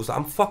overalls.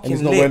 I'm fucking lit. And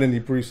he's not wearing any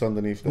briefs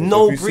underneath.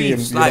 No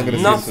briefs, like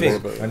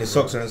nothing. And his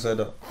socks are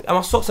inside out. And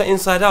my socks are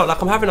inside out.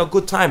 Like, I'm having a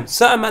good time.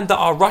 Certain men that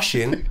are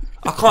rushing,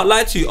 I can't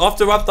lie to you.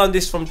 After I've done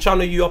this from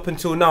channel you up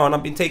until now, and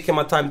I've been taking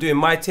my time doing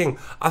my thing,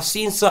 I've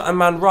seen certain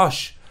man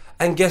rush.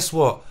 And guess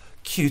what?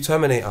 Q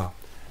Terminator.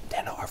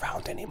 They're not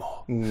around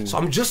anymore. So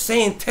I'm just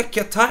saying, take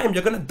your time.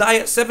 You're going to die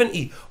at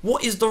 70.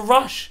 What is the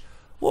rush?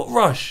 What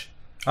rush?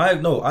 I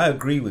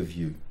agree with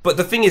you. But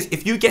the thing is,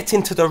 if you get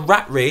into the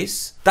rat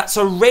race, that's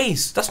a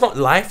race. That's not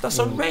life. That's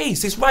a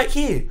race. It's right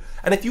here.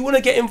 And if you want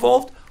to get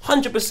involved,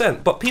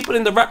 100%. But people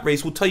in the rat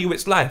race will tell you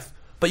it's life.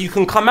 But you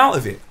can come out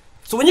of it.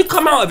 So when you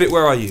come out of it,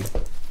 where are you?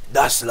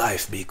 That's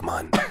life, big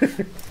man.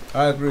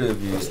 I agree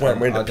with you.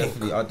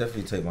 I'll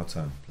definitely take my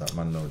time. Like,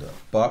 man, know that.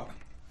 But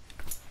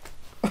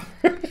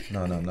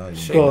no.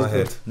 Shake my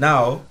head.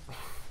 Now,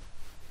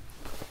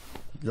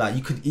 like,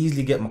 you could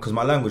easily get, because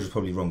my language is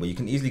probably wrong, but you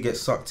can easily get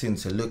sucked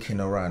into looking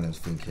around and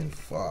thinking,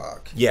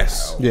 fuck.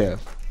 Yes. Yeah.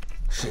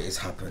 Shit is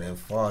happening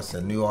fast.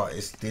 A new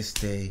artist this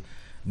day,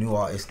 new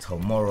artist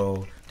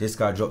tomorrow. This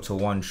guy dropped to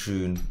one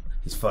tune,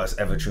 his first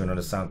ever tune on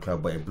the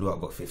SoundCloud, but it blew up,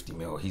 got 50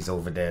 mil. He's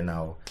over there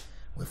now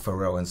with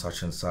Pharrell and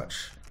such and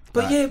such.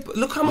 But but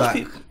look how much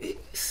people.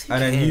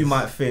 And then you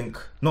might think,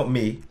 not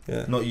me,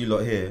 not you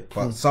lot here,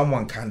 but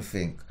someone can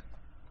think,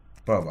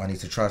 bro, I need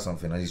to try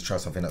something. I need to try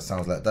something that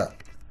sounds like that.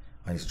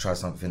 I need to try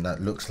something that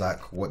looks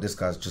like what this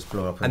guy's just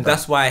blown up. And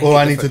that's why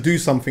I need to do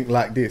something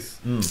like this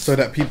so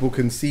that people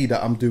can see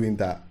that I'm doing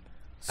that.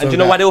 And do you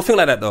know why they all think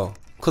like that though?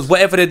 Because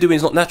whatever they're doing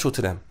is not natural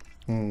to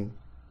them.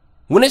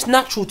 When it's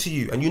natural to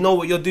you and you know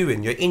what you're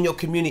doing, you're in your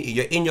community,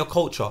 you're in your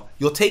culture,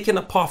 you're taking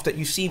a path that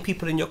you've seen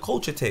people in your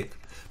culture take.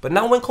 But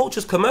now when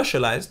culture's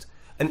commercialized,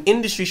 an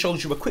industry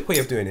shows you a quick way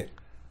of doing it.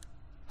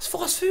 It's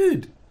fast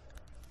food.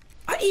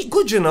 I eat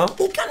good, you know.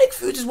 Organic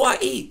food is what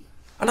I eat.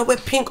 And I wear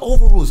pink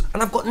overalls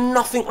and I've got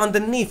nothing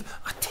underneath.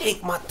 I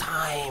take my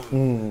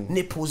time.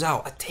 Nipples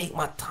out. I take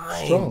my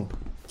time.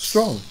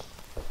 Strong.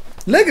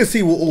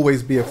 legacy will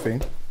always be a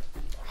thing.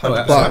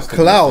 Oh, But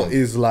clout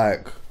is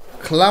like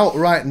clout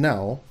right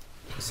now.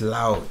 It's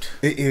loud.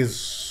 It is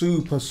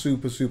super,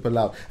 super, super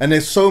loud, and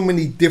there's so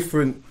many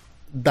different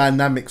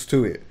dynamics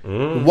to it.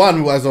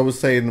 One, as I was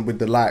saying, with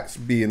the lights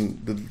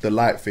being the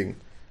light thing,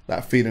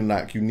 that feeling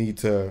like you need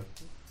to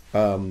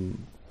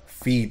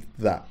feed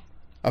that.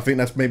 I think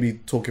that's maybe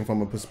talking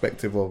from a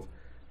perspective of,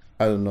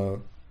 I don't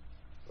know.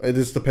 It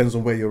just depends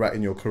on where you're at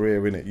in your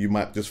career, innit? You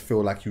might just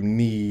feel like you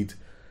need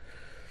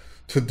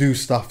to do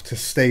stuff to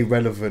stay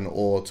relevant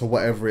or to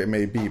whatever it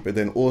may be. But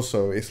then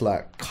also, it's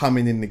like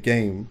coming in the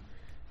game.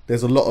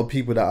 There's a lot of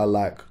people that are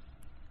like,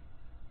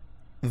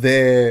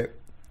 their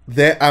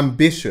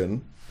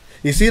ambition.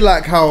 You see,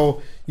 like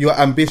how your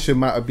ambition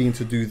might have been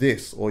to do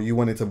this, or you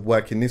wanted to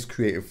work in this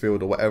creative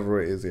field or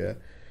whatever it is. Yeah,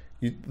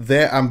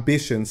 their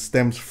ambition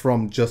stems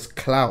from just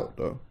clout,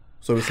 though.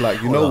 So it's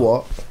like, you know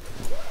what?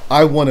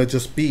 I want to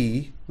just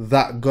be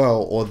that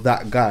girl or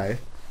that guy,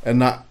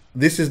 and that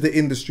this is the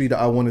industry that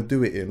I want to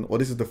do it in, or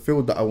this is the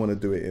field that I want to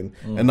do it in,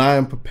 and I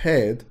am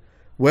prepared.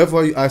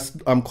 Whether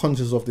I'm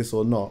conscious of this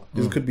or not,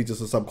 this could be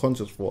just a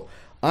subconscious thought.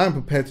 I am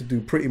prepared to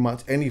do pretty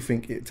much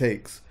anything it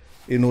takes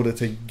in order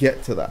to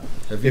get to that.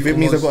 If it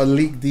means I've got to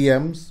leak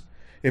DMs,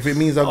 if it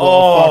means I've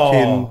got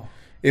to fucking,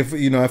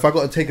 if I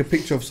got to take a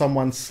picture of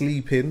someone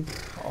sleeping,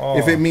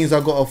 if it means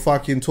I've got to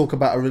fucking talk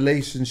about a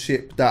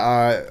relationship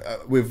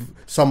that with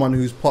someone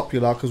who's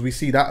popular, because we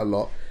see that a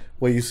lot,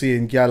 where you see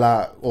in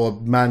Gala or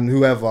man,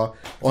 whoever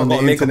on the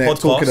internet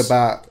talking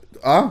about.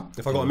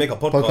 If I got to make a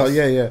podcast.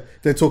 Yeah.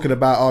 They're talking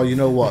about, oh, you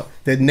know what?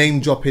 They're name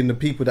dropping the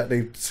people that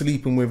they're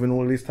sleeping with and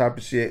all this type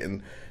of shit.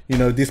 And, you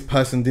know, this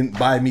person didn't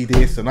buy me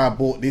this and I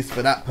bought this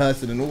for that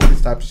person and all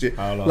this type of shit.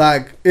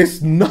 Like,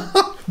 it's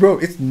nuts, bro.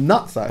 It's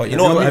nuts. But you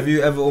know what? Have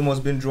you ever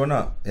almost been drawn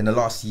up in the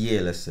last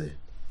year, let's say?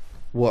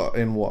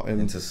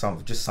 Into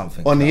something, just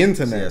something. On the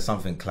internet? Yeah,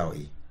 something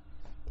clouty.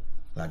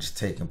 Like just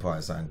taking part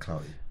in something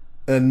clouty.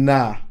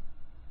 Nah.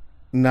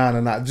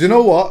 Do you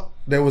know what?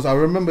 I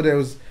remember there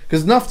was,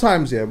 because enough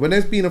times, yeah, when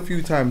there's been a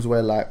few times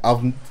where like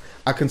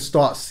I can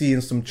start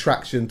seeing some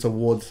traction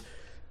towards,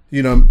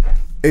 you know,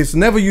 it's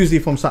never usually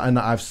from something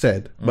that I've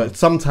said, but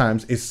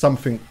sometimes it's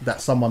something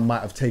that someone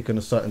might have taken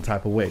a certain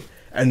type of way,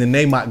 and then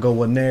they might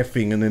go on their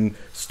thing and then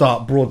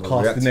start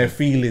broadcasting their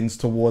feelings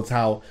towards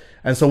how.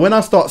 And so when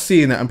I start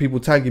seeing it and people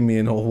tagging me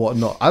and or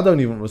whatnot, I don't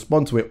even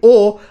respond to it,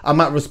 or I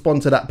might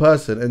respond to that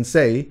person and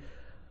say,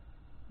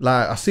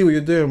 like, I see what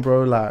you're doing,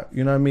 bro. Like,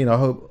 you know what I mean? I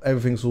hope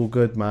everything's all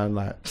good, man.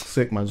 Like,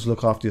 sick, man. Just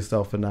look after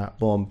yourself and that.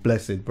 Boom,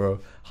 blessed,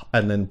 bro.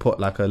 And then put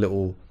like a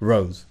little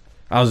rose.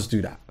 I'll just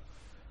do that.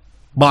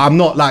 But I'm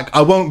not like,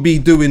 I won't be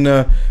doing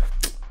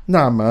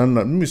nah, man.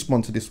 Let me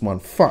respond to this one.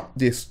 Fuck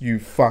this, you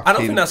fucking. I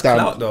don't think that's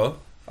clout, though.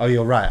 Oh,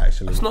 you're right,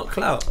 actually. It's not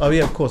clout. Oh,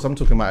 yeah, of course. I'm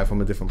talking about it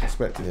from a different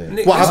perspective.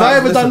 Yeah. What have I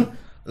ever done?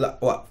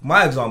 Like, what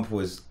my example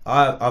is,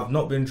 I've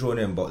not been drawn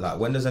in, but like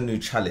when there's a new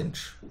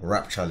challenge,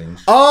 rap challenge.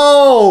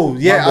 Oh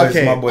yeah,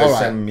 my boys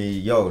send me,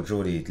 yo,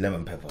 Jordy,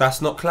 lemon pepper.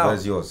 That's not clout.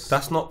 Where's yours?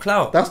 That's not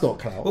clout. That's not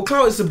clout. Well,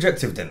 clout is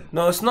subjective then.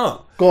 No, it's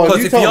not. Go on,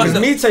 you tell me.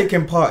 Me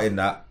taking part in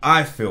that,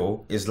 I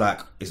feel is like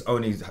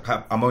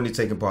I'm only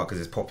taking part because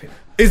it's popping.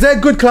 Is there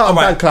good clout and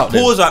bad clout?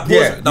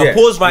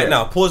 Pause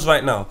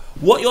right now.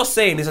 What you're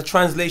saying is a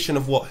translation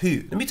of what?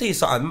 Who? Let me tell you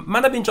something.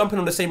 Man, I've been jumping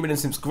on the same rhythm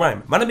since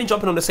grime. Man, I've been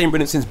jumping on the same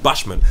rhythm since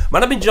Bashman.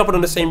 Man, I've been jumping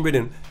on the same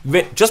rhythm.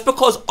 Just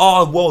because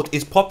our world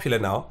is popular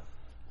now,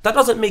 that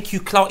doesn't make you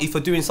clouty for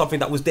doing something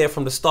that was there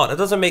from the start. That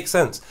doesn't make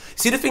sense.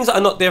 See, the things that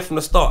are not there from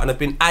the start and have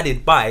been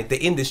added by the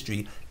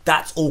industry,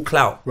 that's all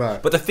clout.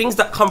 Right. But the things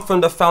that come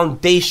from the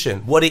foundation,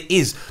 what it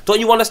is, don't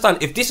you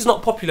understand? If this is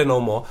not popular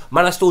no more,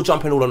 man, are still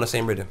jumping all on the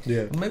same rhythm.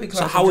 Yeah. Maybe So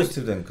clout how is is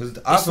subjective then? Because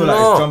I feel like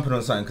it's jumping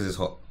on something because it's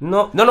hot.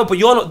 No, but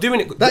you're not doing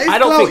it. That is I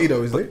don't clouty think,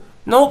 though, isn't it?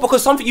 No,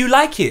 because something you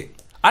like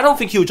it. I don't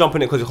think you're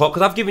jumping it because it's hot,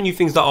 because I've given you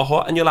things that are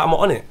hot and you're like, I'm not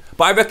on it.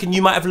 But I reckon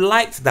you might have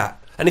liked that.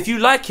 And if you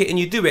like it and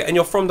you do it and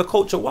you're from the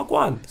culture,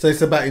 wagwan. So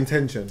it's about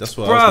intention. That's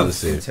what I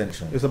was going to say.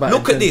 Intention. It's about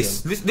Look intention. at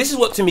this. This is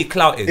what to me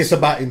clout is. It's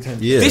about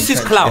intention. Yeah, This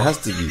is clout. It has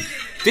to be.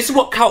 This is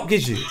what clout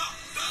gives you.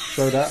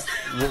 So that.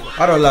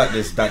 I don't like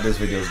this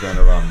video's going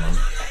around, man.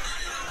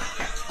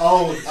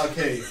 Oh,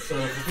 okay.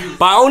 So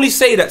But I only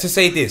say that to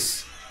say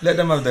this. Let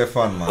them have their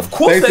fun, man. Of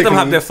course, let them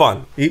have their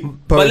fun.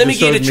 But let me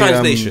give you the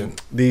translation.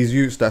 These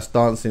youths that's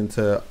dancing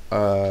to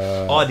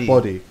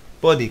Body.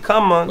 Body,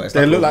 come on. But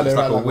They look like it's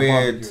they're like a at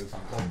weird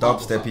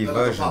barbecue. dubsteppy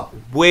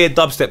version. Weird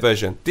dubstep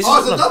version. This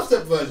Oh, is it's a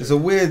dubstep version. It's a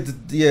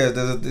weird, yeah.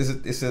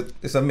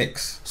 It's a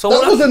mix. So That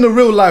what wasn't the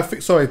real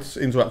life. Sorry to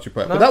interrupt you,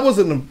 Pat, but that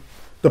wasn't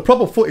the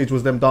proper footage.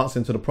 Was them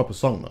dancing to the proper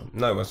song, man?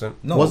 No, it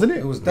wasn't. No, Wasn't it?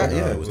 It was that. No,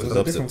 Yeah, it it was was the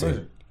a different dubstep too.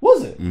 version.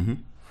 Was it? Mm-hmm.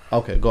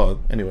 Okay, go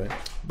on. Anyway,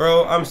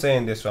 Bro, I'm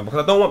saying this, man,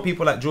 because I don't want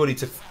people like Jordy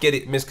to get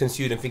it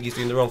misconstrued and think he's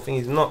doing the wrong thing.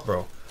 He's not,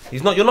 bro.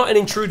 He's not. You're not an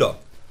intruder.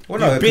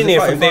 Well, You've been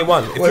here from day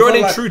one. If you're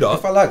an intruder,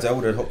 if I liked it, I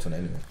would have hopped on it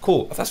anyway.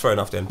 cool. That's fair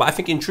enough then. But I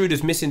think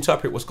intruders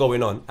misinterpret what's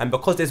going on, and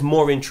because there's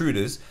more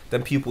intruders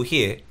than people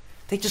here,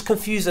 they just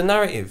confuse the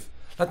narrative.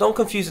 Like, don't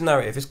confuse the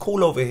narrative. It's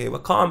cool over here. We're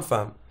calm,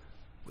 fam.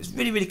 It's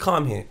really, really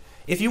calm here.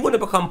 If you want to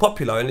become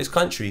popular in this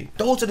country,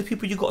 those are the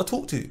people you got to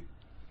talk to.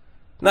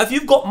 Now, if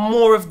you've got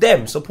more of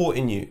them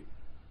supporting you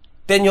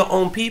than your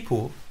own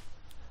people,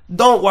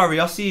 don't worry,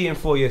 I'll see you in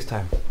 4 years'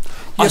 time.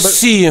 I'll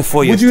see you in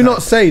 4 years' Would you time.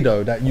 not say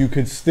though that you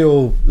could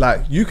still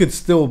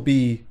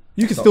be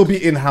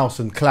in-house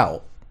and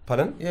clout?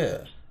 Pardon? Yeah.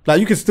 Like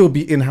you could still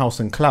be in-house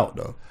and clout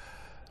though.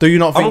 Do you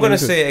not think I'm going to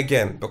that you say it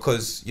again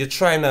because you're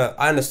trying to...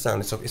 I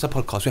understand, it's a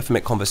podcast, we have to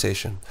make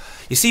conversation.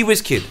 You see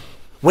Wizkid,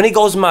 when he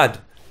goes mad,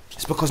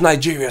 it's because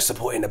Nigeria's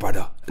supporting the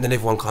brother and then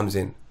everyone comes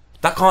in.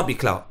 That can't be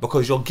clout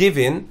because you're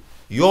giving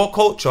your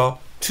culture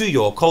to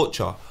your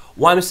culture.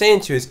 What I'm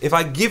saying to you is, if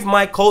I give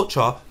my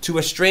culture to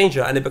a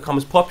stranger and it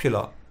becomes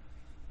popular,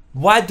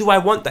 why do I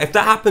want that? If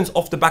that happens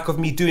off the back of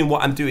me doing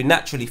what I'm doing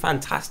naturally,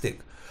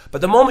 fantastic. But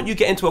the moment you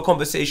get into a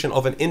conversation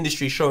of an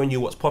industry showing you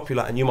what's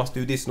popular and you must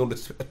do this in order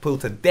to appeal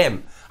to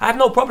them, I have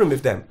no problem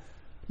with them.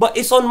 But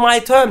it's on my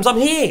terms. I'm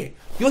here.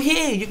 You're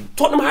here.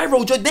 Tottenham High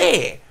Road, you're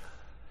there.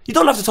 You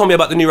don't have to tell me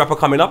about the new rapper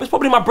coming up. It's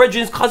probably my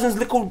brethren's, cousin's,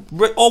 little,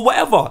 or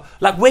whatever.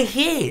 Like, we're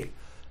here.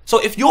 So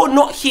if you're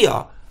not here,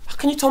 how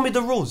can you tell me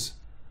the rules?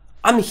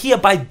 I'm here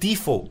by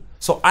default.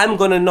 So I'm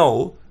going to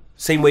know,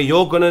 same way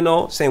you're going to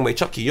know, same way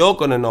Chuckie, you're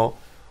going to know,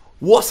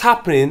 what's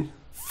happening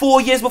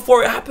 4 years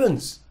before it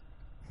happens.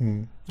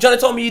 You trying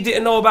to tell me you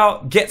didn't know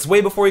about Gets way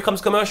before he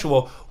comes commercial,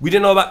 or we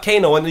didn't know about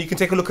Kano, and then you can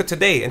take a look at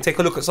today and take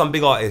a look at some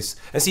big artists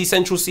and see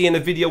Central C in a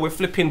video with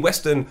flipping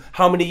Western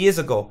how many years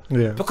ago?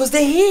 Yeah. Because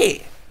they're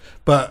here.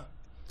 But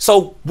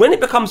So when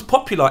it becomes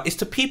popular, it's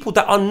to people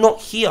that are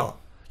not here.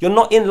 You're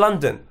not in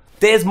London.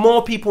 There's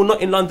more people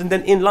not in London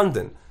than in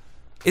London.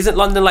 Isn't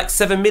London like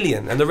 7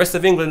 million and the rest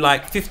of England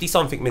like 50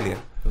 something million?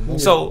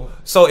 So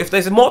if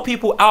there's more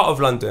people out of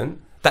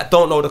London that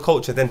don't know the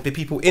culture than the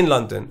people in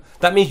London,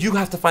 that means you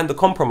have to find the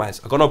compromise.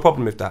 I've got no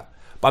problem with that.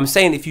 But I'm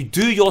saying if you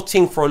do your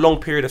thing for a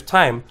long period of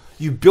time,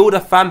 you build a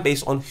fan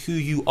base on who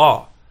you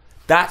are.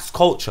 That's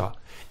culture.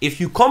 If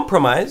you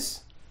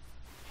compromise,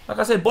 like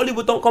I said,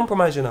 Bollywood don't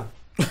compromise, you know.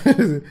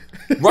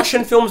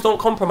 Russian films don't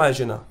compromise,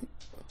 you know.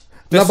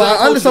 no,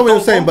 but I understand what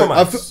you're saying. But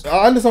Compromise.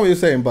 I understand what you're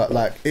saying. But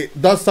like,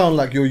 it does sound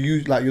like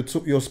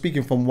you're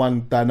speaking from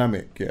one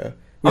dynamic, yeah,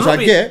 which I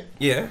get.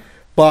 Yeah.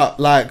 But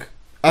like,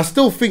 I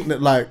still think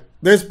that like,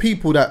 there's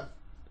people that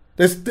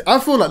I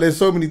feel like there's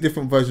so many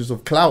different versions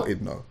of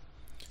clouting though.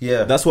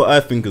 Yeah. That's what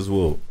I think as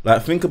well.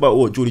 Like, think about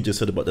what Jordy just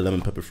said about the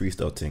lemon pepper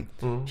freestyle thing.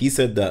 He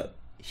said that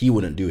he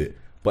wouldn't do it.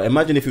 But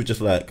imagine if he was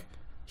just like,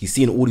 he's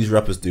seen all these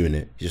rappers doing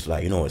it. He's just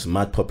like, you know, it's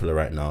mad popular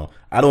right now.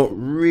 I don't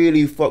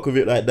really fuck with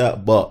it like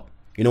that, but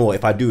you know what?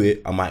 If I do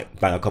it, I might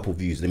bang a couple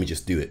views. Let me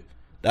just do it.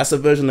 That's a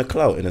version of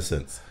clout in a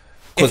sense.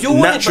 Because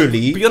naturally,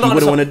 you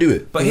wouldn't want to do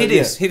it. But here it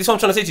is. Here's what I'm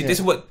trying to say to you. This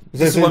is what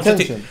I'm trying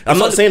to say. I'm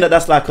not saying that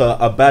that's like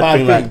a bad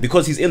thing. thing. Like,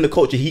 because he's in the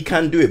culture, he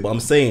can do it. But I'm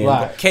saying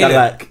that Caleb,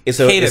 like it's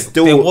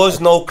still there was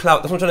no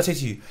clout. That's what I'm trying to say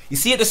to you. You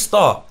see at the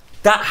start,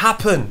 that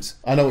happened.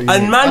 I know what you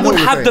and mean. man would what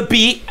have you're the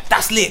beat.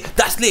 That's lit.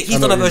 He's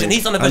know on a what you version. mean.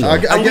 He's on a version. I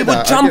And get we would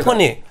that, I jump get on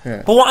that. it.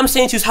 Yeah. But what I'm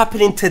saying to you is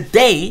happening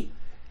today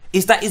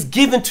is that it's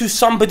given to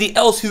somebody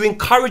else who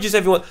encourages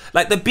everyone.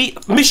 Like the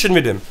beat Mission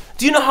Rhythm.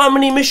 Do you know how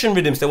many Mission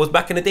Rhythms there was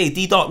back in the day?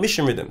 D-Dark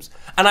Mission Rhythms.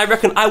 And I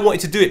reckon I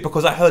wanted to do it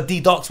because I heard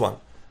D-Dark's one.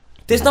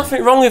 There's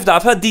nothing wrong with that.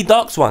 I've heard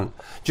D-Dark's one.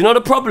 Do you know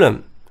the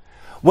problem?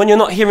 When you're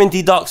not hearing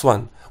D-Dark's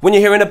one, when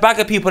you're hearing a bag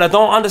of people that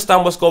don't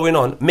understand what's going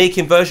on,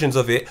 making versions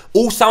of it,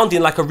 all sounding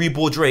like a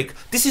reborn Drake,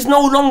 this is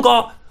no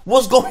longer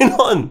what's going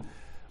on.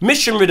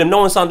 Mission Rhythm,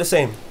 no one sound the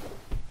same.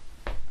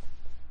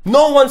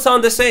 No one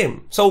sound the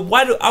same. So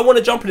why do I want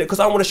to jump in it?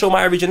 Because I want to show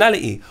my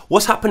originality.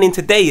 What's happening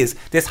today is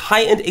there's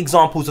heightened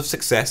examples of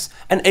success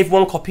and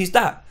everyone copies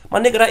that.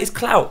 My nigga, that is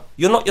clout.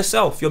 You're not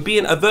yourself. You're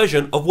being a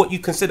version of what you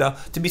consider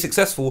to be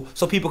successful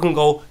so people can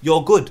go,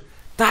 you're good.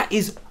 That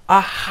is a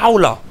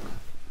howler.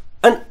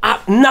 And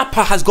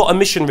Napa has got a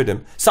Mission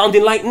Rhythm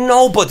sounding like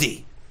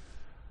nobody.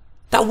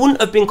 That wouldn't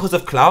have been because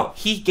of clout.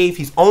 He gave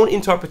his own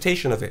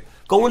interpretation of it.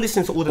 Go and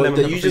listen to all the Lemon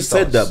Pepper you just freestyles.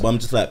 said that, but I'm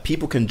just like,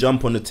 people can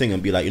jump on the thing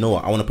and be like, you know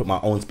what, I want to put my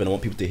own spin. I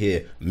want people to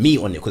hear me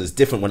on it because it's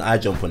different when I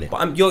jump on it.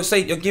 But you're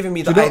giving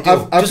me the you know,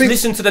 idea. I Just think-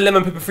 listen to the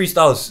Lemon Pepper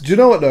freestyles. Do you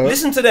know what though?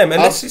 Listen to them,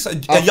 and let's just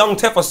a young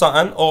Tef or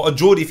something, or a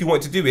Jordy if you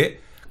want to do it,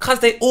 because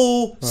they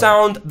all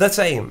sound the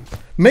same.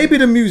 Maybe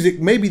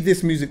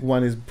this music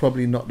one is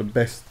probably not the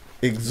best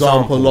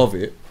example of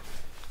it,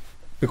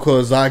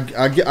 because I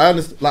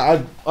understand,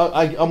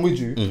 like I'm with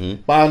you,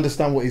 but I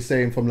understand what he's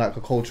saying from like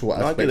a cultural I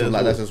aspect, get it of as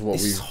like well. that's just what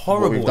It's we've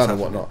horrible done and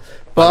what's whatnot.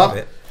 I love But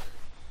it.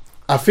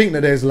 I think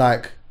that there's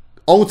like,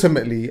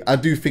 ultimately, I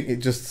do think it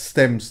just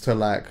stems to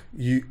like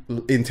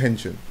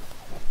intention.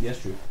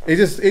 Yes, true. It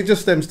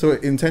just stems to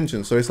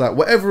intention. So it's like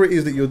whatever it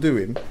is that you're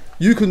doing,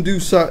 you can do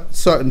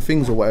certain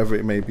things or whatever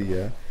it may be,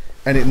 yeah,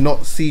 and it not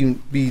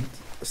be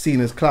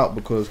seen as clout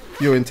because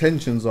your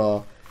intentions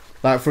are,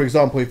 like, for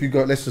example, if you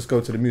go, let's just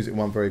go to the music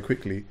one very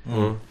quickly.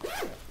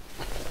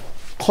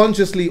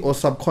 Consciously or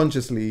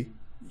subconsciously,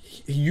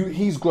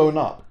 he's grown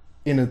up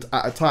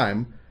at a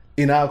time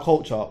in our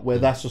culture where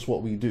that's just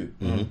what we do.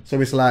 So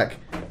it's like,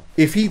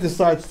 if he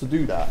decides to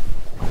do that,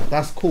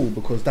 that's cool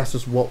because that's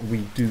just what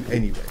we do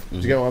anyway. Do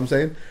you get what I'm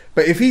saying?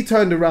 But if he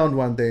turned around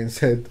one day and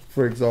said,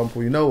 for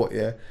example, you know what,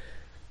 yeah,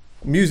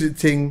 music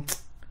thing,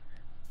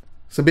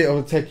 it's a bit of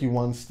a techie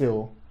one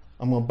still.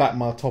 I'm gonna back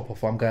my top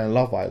off. I'm going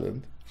Love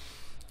Island.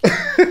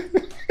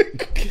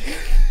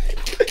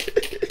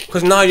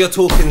 Because now you're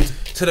talking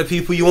to the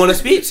people you want to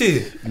speak to.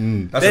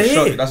 That's a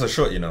shot. That's a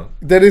shot, you know.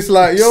 Then it's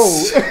like, yo.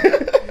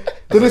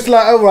 Then it's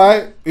like, all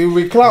right,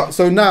 we Clout.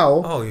 So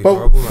now, Oh, you but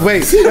horrible man.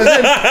 wait, you're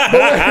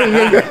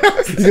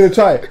gonna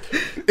try it.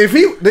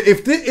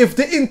 If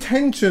the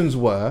intentions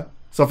were,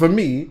 so for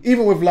me,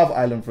 even with Love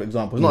Island, for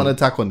example, it's not an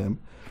attack on them,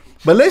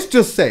 but let's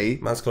just say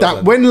Man's close that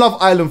then. when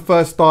Love Island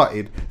first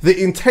started, the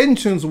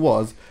intentions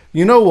was,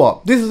 you know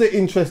what, this is an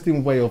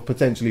interesting way of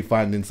potentially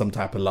finding some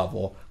type of love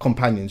or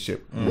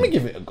companionship. Let me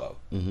give it a go.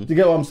 Do you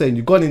get what I'm saying?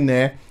 You've gone in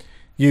there,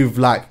 you've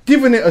like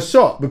given it a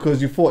shot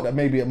because you thought that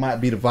maybe it might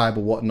be the vibe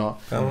or whatnot.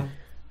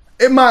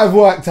 It might have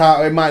worked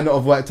out, or it might not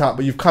have worked out,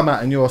 but you've come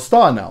out and you're a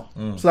star now.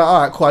 It's like,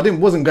 all right, cool.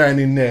 Wasn't going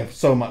in there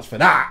so much for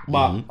that,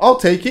 but I'll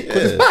take it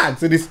because it's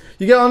bags. And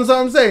you get what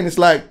I'm saying? It's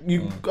like you,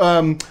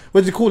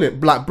 what do you call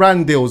it? Like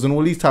brand deals and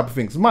all these type of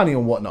things, money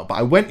and whatnot. But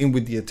I went in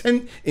with the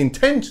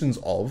intentions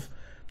of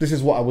this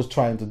is what I was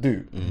trying to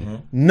do.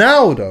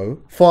 Now, though,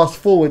 fast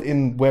forward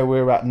in where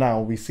we're at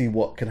now, we see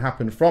what can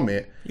happen from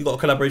it. You got a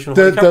collaboration with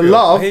Hardy The Caprio.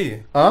 love, I hear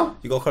you. huh?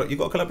 You got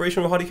a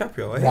collaboration with Hardy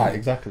Caprio. I hear Right, you.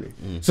 exactly.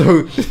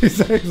 So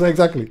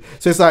exactly.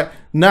 So it's like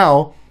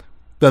now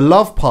the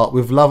love part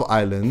with Love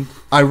Island,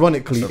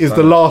 ironically, is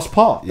the last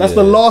part. That's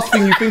the last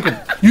thing you think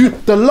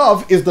of. The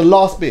love is the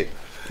last bit.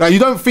 Like you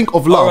don't think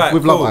of love Alright,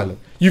 with cool. Love Island.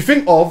 You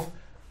think of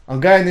I'm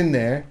going in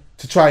there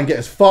to try and get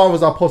as far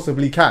as I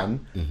possibly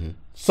can,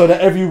 so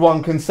that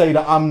everyone can say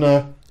that I'm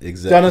the.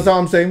 Exactly. Do you understand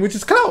what I'm saying? Which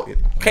is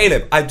clouted.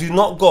 Caleb, I do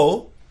not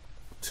go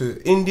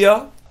to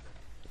India,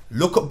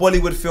 look at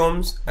Bollywood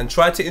films and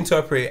try to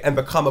interpret it and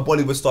become a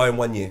Bollywood star in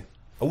 1 year.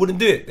 I wouldn't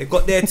do it. They've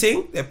got their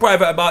thing. They're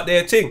private about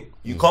their thing.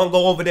 You can't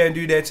go over there and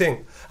do their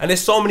thing. And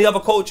there's so many other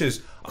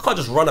cultures. I can't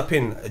just run up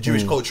in a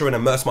Jewish culture and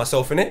immerse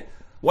myself in it.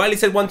 Wiley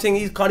said one thing,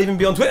 he can't even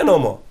be on Twitter no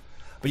more.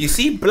 But you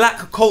see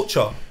black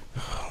culture,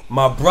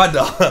 my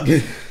brother,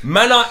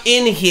 man are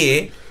in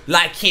here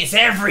like it's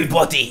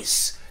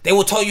everybody's. They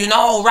will tell you,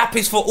 no, rap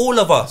is for all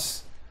of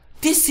us.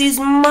 This is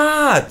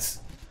mad.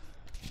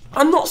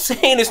 I'm not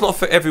saying it's not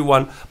for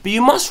everyone, but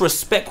you must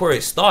respect where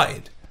it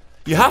started.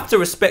 You have to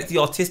respect the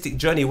artistic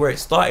journey where it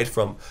started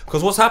from.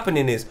 Because what's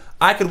happening is,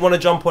 I could want to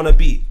jump on a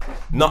beat,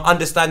 not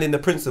understanding the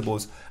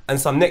principles, and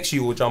some next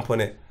you will jump on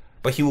it,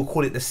 but he will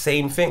call it the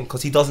same thing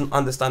because he doesn't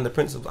understand the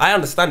principles. I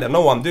understand it, I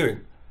know what I'm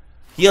doing.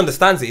 He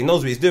understands it, he knows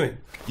what he's doing.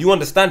 You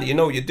understand it, you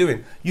know what you're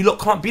doing. You lot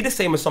can't be the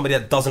same as somebody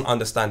that doesn't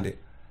understand it.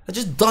 That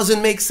just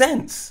doesn't make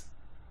sense.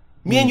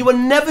 Me and you are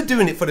never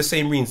doing it for the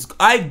same reasons.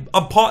 I'm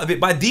part of it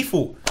by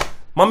default.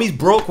 Mummy's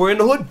broke, we're in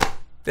the hood.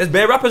 There's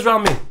bare rappers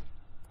around me.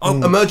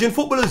 Emerging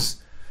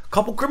footballers.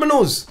 Couple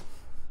criminals.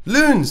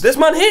 Loons. There's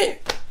man here.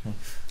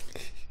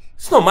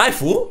 It's not my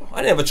fault.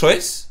 I didn't have a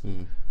choice.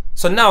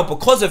 So now,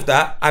 because of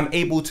that, I'm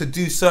able to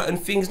do certain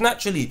things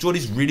naturally.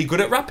 Jordy's really good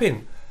at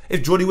rapping.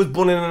 If Jordy was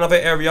born in another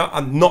area,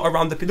 I'm not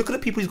around the people. Look at the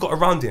people he's got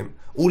around him.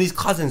 All his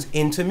cousins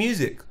into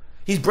music.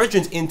 His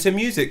brethren's into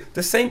music.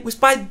 The same, it's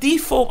by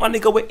default, my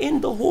nigga, we're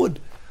in the hood.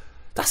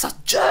 That's a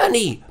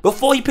journey.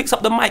 Before he picks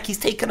up the mic, he's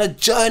taken a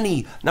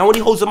journey. Now when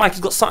he holds the mic, he's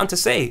got something to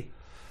say.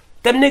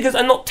 Them niggas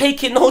are not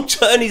taking no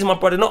journeys, my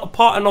brother. Not a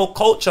part of no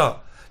culture.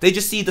 They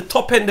just see the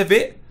top end of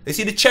it. They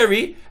see the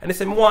cherry, and they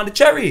say, "We want the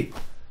cherry.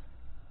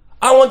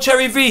 I want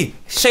Cherry V.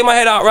 Shake my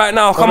head out right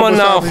now. Come on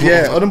now."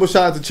 Yeah, honorable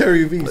shout out to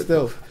Cherry V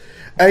still.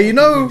 Hey, you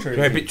know,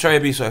 Cherry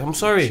B, sorry. I'm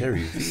sorry.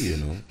 Cherry B, you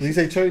know. did you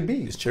say Cherry B?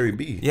 It's Cherry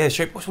B. Yeah,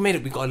 Cherry. What's made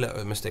it? We got a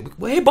little mistake.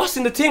 We're here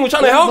busting the thing. We're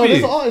trying to help No, there's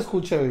you. an artist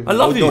called Cherry V. I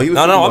love you. no, he was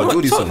No, talking I'm about not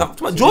Jordy's talking son.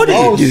 about Jordy.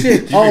 Oh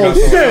shit! Oh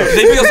shit!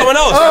 They pick up someone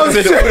else. Oh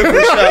shit!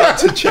 Shout out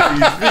to Cherry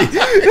B.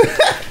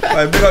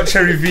 Right, big up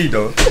Cherry V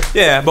though.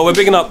 Yeah, but we're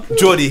picking up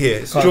Jordy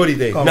here. It's Jordy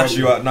Day. Can't help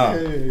you out now.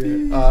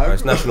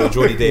 It's National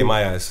Jordy Day in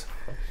my eyes.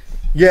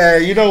 Yeah,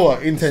 you know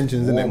what?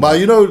 Intentions, isn't it?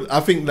 But you know, I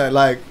think that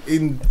like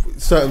in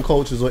certain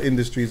cultures or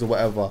industries or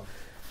whatever,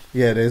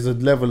 yeah, there's a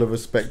level of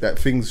respect that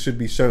things should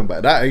be shown,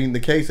 but that ain't the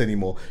case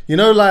anymore. You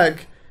know,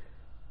 like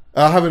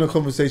having a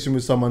conversation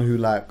with someone who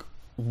like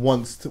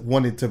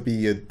wanted to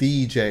be a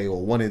DJ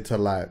or wanted to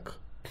like,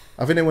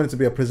 I think they wanted to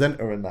be a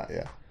presenter and that,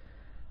 yeah.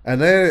 And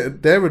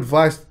their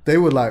advice, they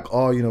were like,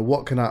 oh, you know,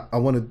 what can I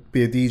want to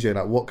be a DJ,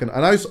 like what can,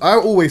 and I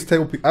always say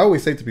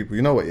to people,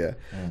 you know what, yeah,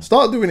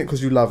 start doing it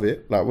because you love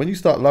it. Like when you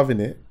start loving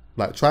it,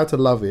 like try to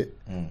love it,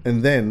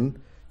 and then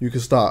you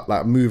can start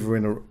like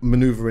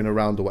maneuvering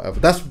around or whatever.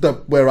 That's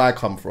where I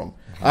come from.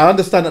 I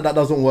understand that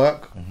doesn't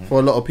work for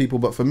a lot of people,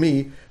 but for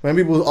me, when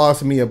people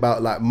ask me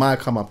about like my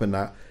come up and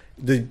that,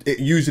 it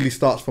usually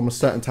starts from a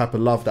certain type of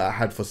love that I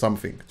had for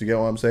something. Do you get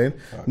what I'm saying?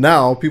 Right.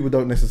 Now people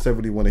don't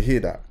necessarily want to hear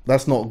that.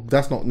 That's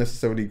not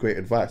necessarily great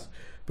advice,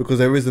 because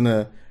there isn't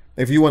a.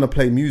 If you want to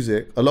play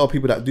music, a lot of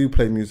people that do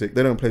play music,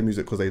 they don't play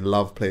music because they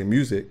love playing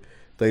music.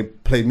 They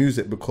play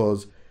music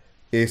because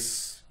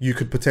you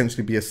could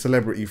potentially be a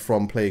celebrity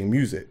from playing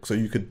music. So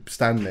you could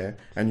stand there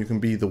and you can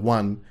be the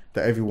one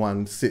that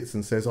everyone sits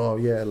and says, oh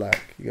yeah, like,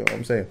 you know what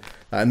I'm saying?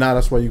 And now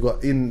that's why you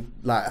got in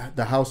like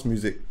the house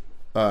music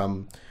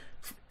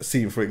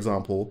scene, for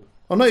example,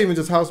 or not even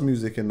just house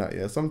music and that,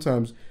 yeah.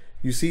 Sometimes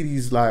you see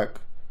these like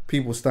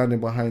people standing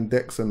behind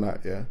decks and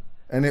that, yeah,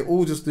 and they're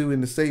all just doing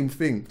the same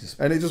thing,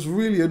 and it just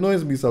really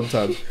annoys me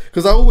sometimes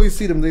because I always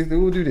see them. They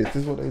all do this. This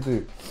is what they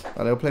do.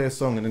 And they'll play a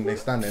song and then they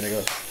stand there and they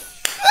go.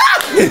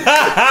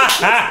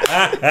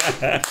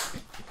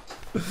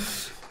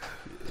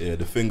 Yeah,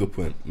 the finger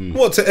point.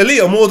 What, to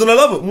Aaliyah more than I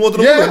love it, more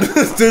than Yeah. a woman?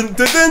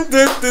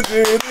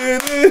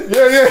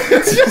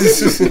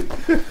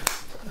 Yeah.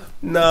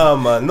 Nah,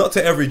 man, not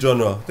to every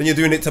genre. Then you're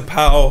doing it to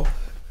Powell.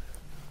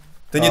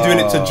 Then you're doing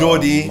it to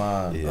Jordy.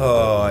 Man.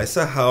 Oh, it's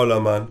a howler,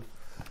 man.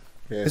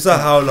 Yeah. It's a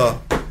howler.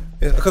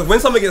 Because when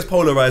something gets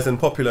polarized and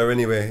popular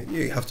anyway,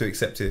 you have to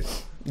accept it.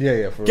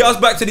 Yeah, for Get real.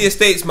 us back to the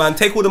estates, man.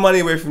 Take all the money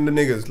away from the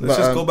niggas. Let's But,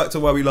 just go back to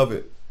why we love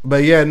it.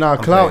 But yeah, nah,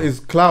 Clout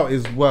playing.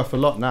 is worth a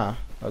lot now.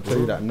 I'll tell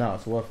you that now.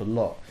 It's worth a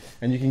lot,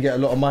 and you can get a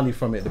lot of money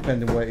from it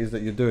depending what it is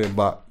that you're doing.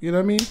 But you know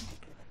what I mean?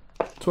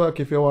 Twerk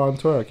if you want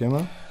to twerk, you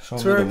know. Show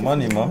me the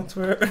money, man.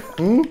 Twerk.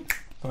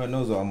 Who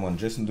knows what I'm on?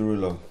 Jason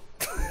Derulo.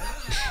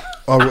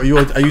 Oh, are you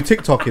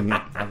TikToking?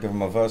 I'll give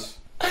him a verse.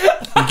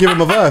 You give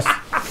him a verse.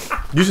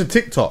 You should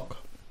TikTok.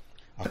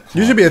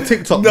 You should be a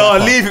TikTok. No,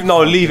 rapper. leave him. No,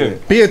 leave him.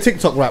 Be a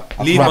TikTok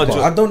Leave my rapper. job.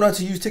 I don't know how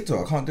to use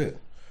TikTok. I can't do it.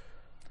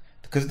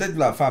 Because they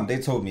like, fam, they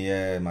told me,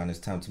 yeah, man, it's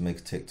time to make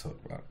a TikTok.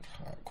 Like,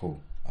 alright,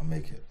 cool, I'll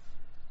make it.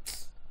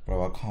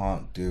 Bro, I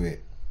can't do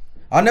it.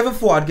 I never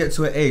thought I'd get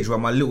to an age where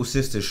my little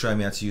sister's showing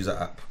me how to use an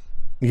app.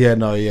 Yeah,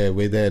 no, yeah,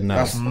 we're there now.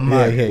 That's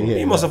mad, yeah, bro. yeah.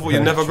 You must have thought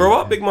you'd never grow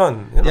up, big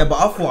man. You know? Yeah, but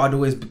I thought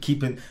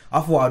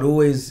I'd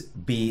always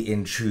be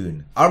in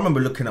tune. I remember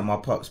looking at my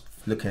pops,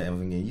 looking at him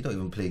thinking, you don't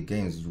even play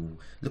games. You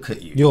look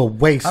at you. You're a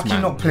waste, How can man.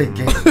 you not play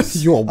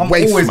games? You're a I'm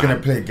waste, always man. gonna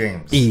play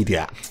games.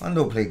 Idiot. Man,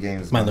 don't play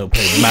games. Man, Man, don't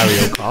play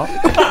Mario Kart.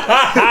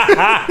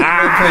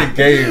 don't play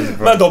games,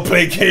 bro. Man, don't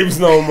play games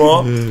no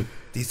more.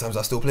 These times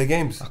I still play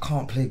games. I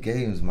can't play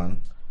games,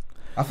 man.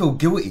 I feel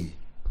guilty.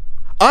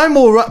 I'm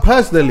alright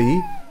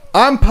personally.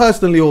 I'm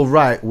personally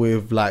alright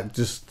with like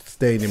just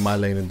staying in my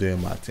lane and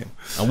doing my thing,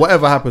 and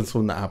whatever happens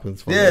from that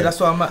happens from Yeah, there. that's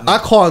why I'm at. I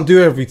can't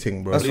do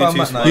everything, bro. That's why I'm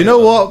at now. You know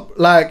what?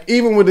 Like,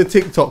 even with the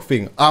TikTok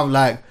thing, I'm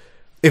like,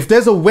 if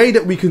there's a way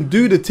that we can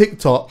do the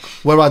TikTok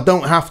where I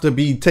don't have to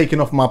be taking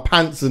off my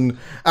pants and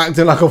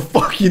acting like a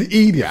fucking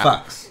idiot,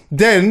 Facts.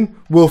 then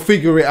we'll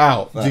figure it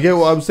out. Do you get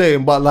what I'm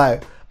saying? But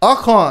like, I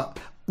can't.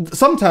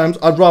 Sometimes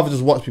I'd rather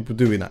just watch people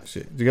doing that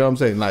shit. Do you get what I'm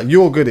saying? Like,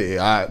 you're good at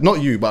it. Not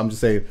you, but I'm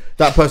just saying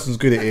that person's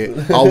good at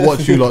it. I'll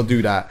watch you lot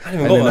do that. And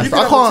then that's- You can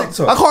have a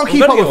TikTok. I can't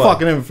keep I'm up with gonna get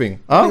fucking everything.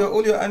 Huh?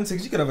 All your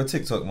antics, you could have a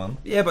TikTok, man.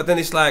 Yeah, but then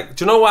it's like,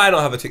 do you know why I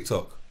don't have a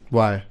TikTok?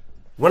 Why?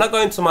 When I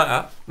go into my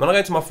app, when I go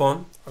into my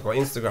phone, I got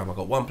Instagram. I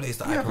got one place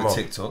that I You have a promote.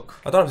 TikTok.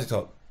 I don't have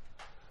TikTok.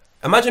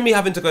 Imagine me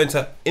having to go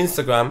into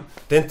Instagram,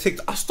 then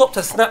TikTok. I stopped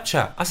at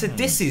Snapchat. I said,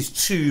 this is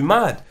too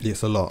mad. Yeah,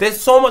 it's a lot.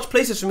 There's so much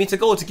places for me to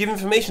go to give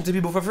information to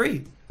people for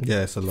free.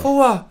 Yeah, it's a lot. For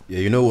what? Yeah,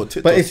 you know what?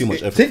 TikTok But it's, too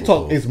much effort.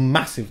 TikTok for, is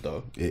massive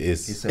though. It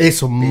is. It's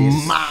It's a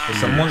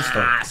massive.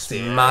 monster. It's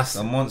It's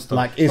massive. a monster.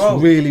 Like, it's Bro,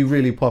 really,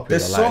 really popular.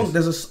 There's Like, song.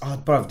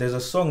 There's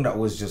a song that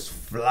was just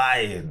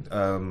flying.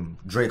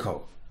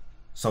 Draco,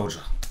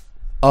 Soldier.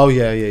 oh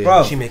yeah, yeah, yeah.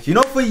 Bro, She make it. you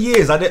know, for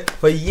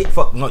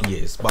not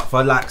years, but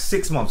for like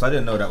 6 months, I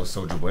didn't know that was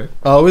Soldier Boy.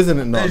 Oh, isn't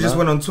it not? Then it just no?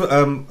 went on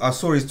Twitter. I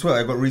saw his Twitter.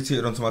 I got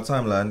retweeted onto my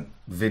timeline.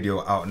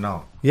 Video out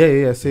now. Yeah,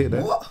 yeah, yeah. See it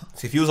there. What?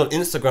 So if you was on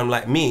Instagram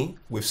like me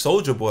with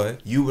Soldier Boy,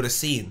 you would have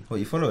seen. What,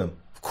 you follow him?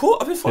 Of course,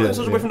 I've been following Yeah,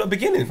 Soldier yeah. Boy from the You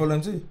beginning. follow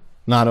him too?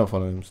 Nah, I don't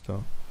follow him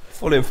still.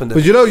 Follow him from the.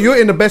 But you know, you're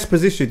in the best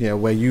position, yeah,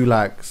 where you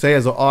like say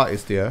as an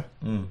artist, yeah,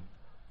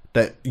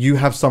 that you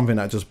have something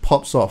that just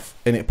pops off,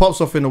 and it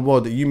pops off in a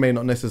world that you may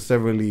not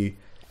necessarily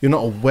you're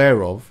not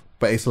aware of,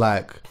 but it's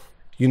like,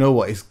 you know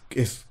what,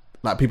 it's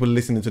like people are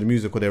listening to the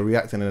music or they're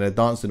reacting and they're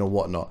dancing or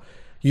whatnot.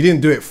 You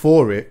didn't do it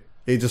for it;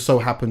 it just so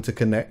happened to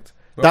connect.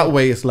 That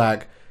way, it's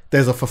like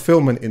there's a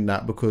fulfillment in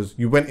that because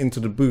you went into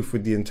the booth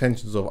with the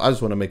intentions of, I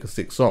just want to make a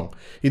sick song.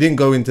 You didn't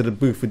go into the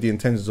booth with the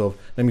intentions of,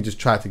 let me just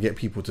try to get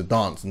people to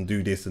dance and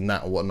do this and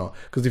that or whatnot.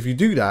 Because if you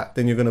do that,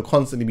 then you're going to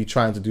constantly be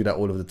trying to do that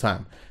all of the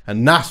time.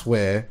 And that's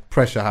where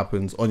pressure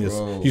happens on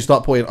yourself. You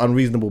start putting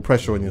unreasonable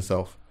pressure on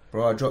yourself.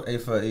 Bro, I dropped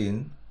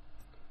A13.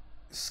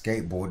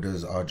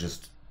 Skateboarders are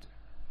just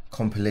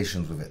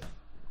compilations with it.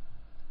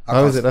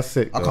 How is it? That's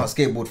sick. I though. can't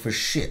skateboard for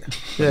shit.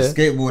 Yeah. The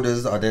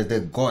skateboarders are they're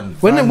gone.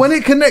 When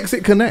it connects,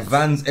 it connects.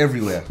 Vans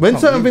everywhere. When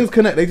Can't certain believe things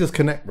connect, they just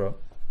connect, bro.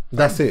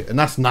 That's it. And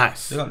that's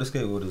nice. Pick up the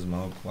skateboarders,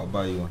 man. I'll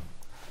buy you one.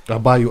 I'll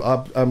buy you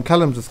up.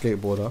 Callum's a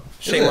skateboarder.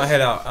 Shake my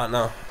head out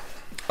now.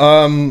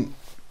 All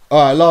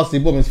right, lastly,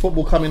 boom, is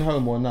football coming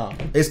home or now?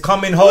 It's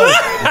coming home.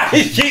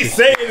 He keeps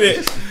saying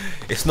it.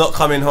 It's not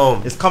coming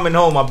home. It's coming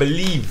home, I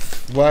believe.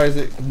 Why is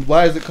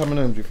it coming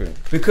home, do you think?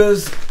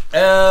 Because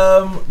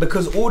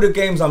all the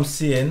games I'm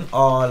seeing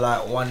are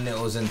like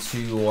 1-0s and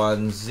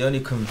 2-1s. The only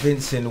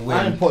convincing I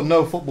win. didn't put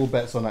no football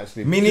bets on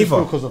actually. Me Just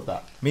neither. because of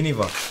that. Me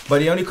neither. But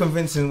the only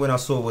convincing win I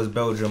saw was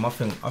Belgium. I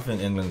think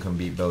England can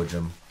beat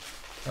Belgium.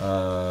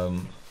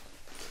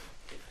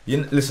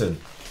 Listen,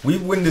 we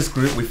win this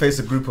group. We face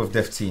a group of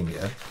deaf team.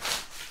 Yeah,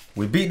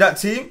 we beat that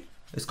team.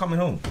 It's coming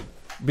home.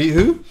 Beat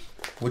who?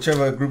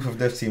 Whichever group of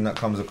death team that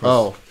comes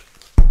across.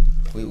 Oh,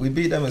 We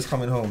beat them. It's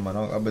coming home, man.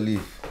 I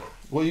believe.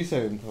 what are you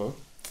saying, bro?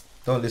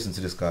 Don't listen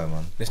to this guy,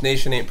 man. This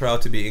nation ain't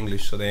proud to be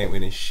English, so they ain't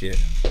winning shit.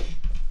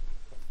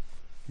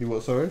 You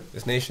what? Sorry.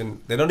 This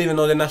nation, they don't even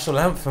know the national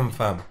anthem,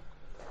 fam.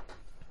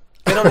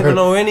 They don't even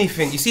know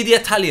anything. You see the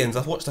Italians,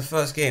 I've watched the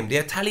first game. The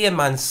Italian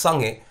man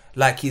sung it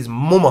like his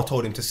mama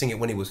told him to sing it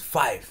when he was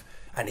 5.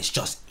 And it's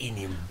just in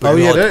him. Oh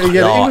yeah, the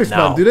English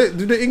now. man.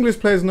 Do the English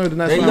players know the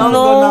They're national younger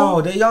anthem?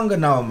 now. They're younger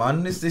now,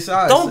 man. This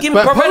Don't give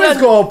me... But Paul's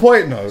got a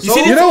point though.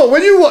 You know what?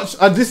 When you watch,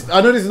 I know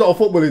this is not a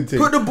footballing thing.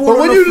 Put the ball but on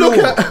when the you floor.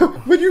 look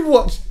at, when you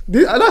watch,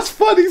 and that's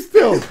funny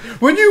still.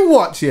 When you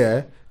watch,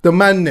 yeah, the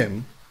man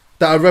them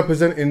that are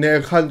representing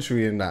their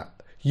country in that,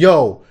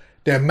 yo,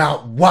 their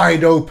mouth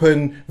wide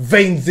open,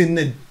 veins in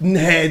the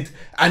head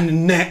and the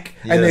neck,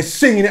 and they're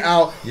singing it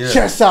out,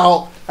 chest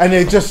out, and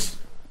they're just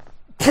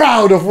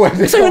proud of where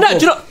they're So that,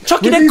 do you know,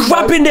 Chuckie, they're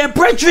grabbing their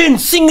brethren,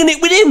 singing it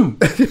with him.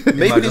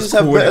 Maybe they just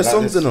have better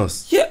songs than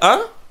us. Yeah,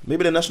 huh?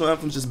 Maybe the national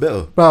anthem's just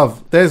better.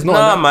 Bruv, there's not.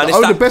 Nah, man, it's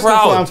the that best proud.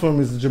 national anthem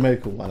is the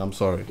Jamaican one. I'm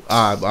sorry.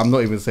 I'm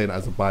not even saying that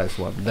as a biased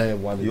one. Their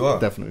one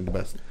is definitely the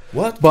best.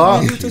 What?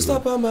 But To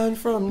stop a man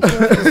from...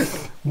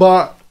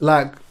 but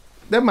like,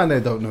 them man, they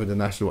don't know the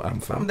national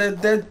anthem.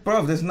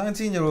 Bro, there's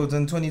 19-year-olds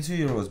and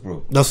 22-year-olds,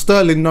 bro. Does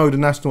Sterling know the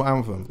national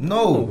anthem?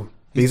 No.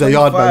 He's a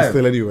yard man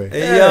still anyway.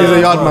 Yeah, he's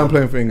a yard bro. man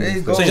playing for There England.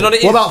 you go. So you know what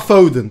it What is? about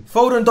Foden?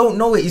 Foden don't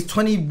know it. He's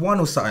 21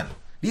 or something.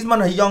 These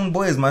men are young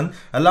boys, man.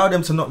 Allow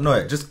them to not know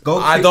it. Just go.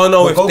 I don't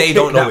know if go they kick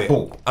don't know that it.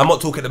 ball. I'm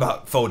not talking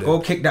about Foden. Go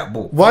kick that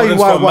ball.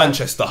 Foden's from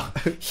Manchester.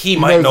 He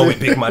might knows know it. it,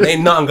 big man.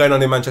 Ain't nothing going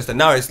on in Manchester.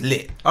 Now it's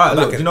lit. All right,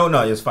 Back look, in- you know,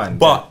 no, it's fine.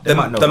 But They the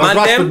might know. man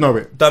Rashford them, know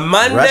it. the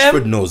man Rashford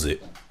them, knows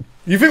it.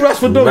 You think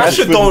Rashford knows?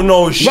 Rashford don't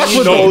know shit.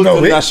 Rashford don't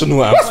know it.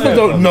 National anthem. Rashford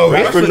don't know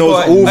it. Rashford knows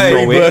got- all hey,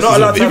 three we're not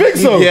allowed verses. to You think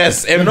so?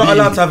 Yes, You're not MBE.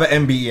 allowed to have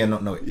an MBE and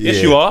not know it.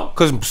 Yes, you are,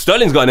 because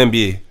Sterling's got an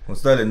MBA Well,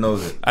 Sterling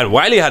knows it. and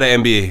Wiley had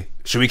an MBA.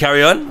 Should we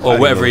carry on or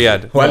whatever he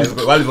had? Wiley's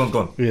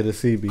gone. Yeah, the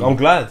CB. I'm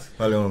glad.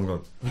 Wiley's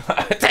gone.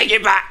 Take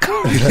it back.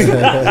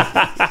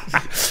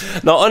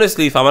 No,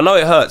 honestly, fam, I know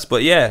it hurts,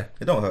 but yeah.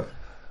 It don't hurt.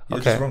 You're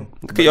Okay. just wrong.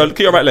 Look at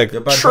your right leg.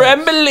 You're bad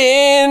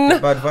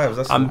Trembling. Bad vibes.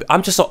 That's it.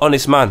 I'm just an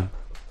honest man.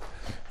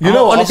 You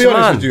know what? I'll honest be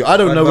honest man. with you. I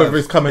don't Bad know whether vibes.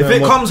 it's coming. If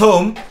it comes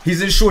home,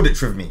 he's insured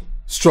it with me.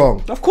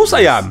 strong. Of course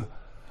I am.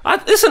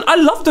 Listen, I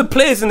love the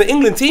players in the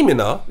England team, you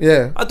know.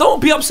 Yeah. I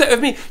don't be upset with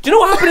me. Do you know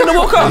what happened in the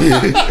World Cup? You know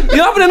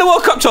what happened in the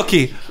World Cup,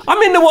 Chuckie?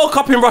 I'm in the World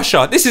Cup in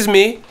Russia. This is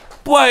me.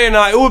 Boy, you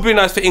know, it would be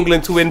nice for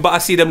England to win, but I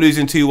see them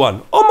losing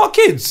 2-1. Oh, my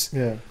kids.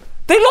 Yeah.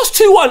 They lost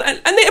 2-1 and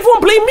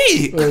everyone blame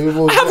me.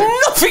 everyone- I have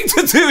nothing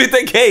to do with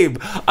the game.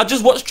 I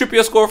just watched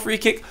Trippier score a free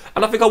kick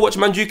and I think I watched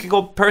Mandzukic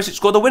or Perisic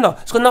score the winner.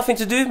 It's got nothing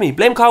to do with me.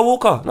 Blame Kyle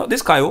Walker, not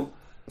this Kyle.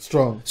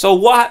 Strong. So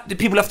what the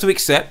people have to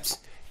accept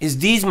is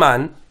these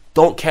man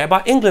don't care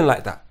about England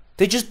like that.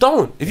 They just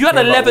don't. If you had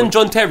care about 11 winning.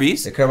 John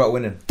Terrys, They care about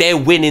winning. they're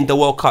winning the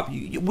World Cup.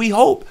 We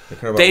hope.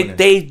 care about They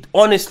winning.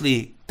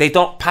 honestly, they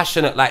don't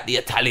passionate like the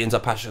Italians are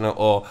passionate,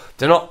 or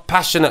they're not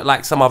passionate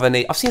like some other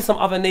I've seen some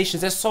other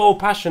nations, they're so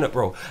passionate,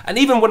 bro. And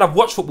even when I've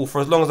watched football for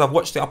as long as I've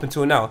watched it up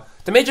until now,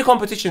 the major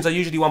competitions are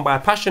usually won by a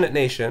passionate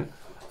nation,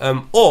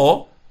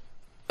 or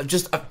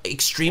just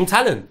extreme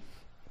talent.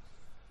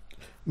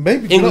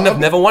 Maybe you England know, have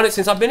never won it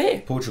since I've been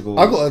here. Portugal.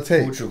 I got a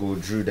take. Portugal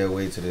drew their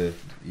way to the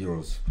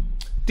Euros.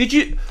 Did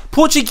you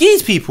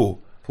Portuguese people?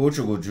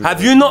 Portugal drew. Have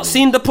their you way not to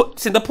seen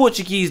the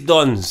Portuguese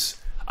dons?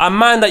 A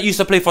man that used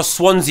to play for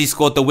Swansea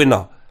scored the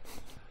winner.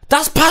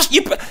 That's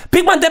passion.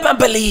 Big man, that man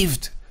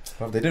believed.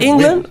 Bruv, they didn't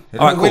England. win. They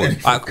All right,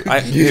 didn't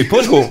cool. win.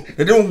 Portugal.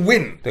 They didn't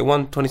win. They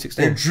won They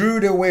 2016, drew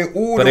their way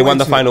all but the they way won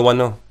the to final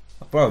 1-0.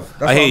 Bruv,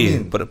 that's I hear what you,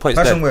 mean. but the point's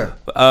Passion dead.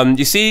 where?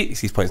 You see,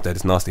 his point's dead.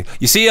 It's nasty.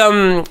 You see,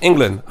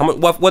 England.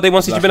 What they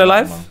want since you've been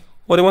Last alive? man.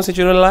 What they want since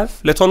you've been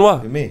alive? Le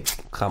Tournoi. Me.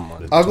 Come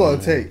on. I got a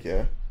take.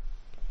 Yeah.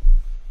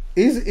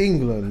 Is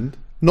England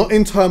not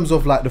in terms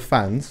of like the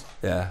fans,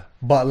 Yeah.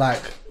 but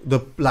like the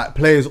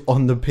players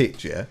on the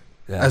pitch? Yeah.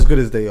 Yeah. As good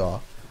as they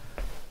are,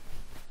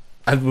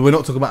 and we're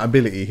not talking about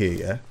ability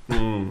here.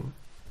 Yeah.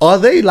 Are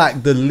they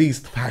like the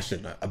least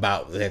passionate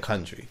about their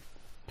country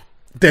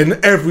than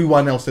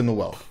everyone else in the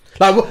world?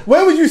 Like,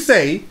 where would you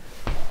say?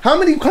 How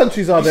many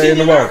countries are there in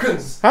the world?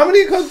 Americans? How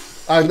many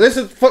countries?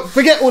 Listen,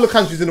 forget all the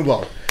countries in the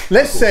world.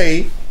 Let's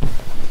say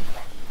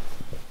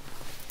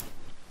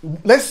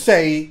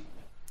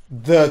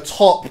the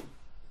top,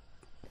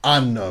 I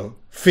don't know,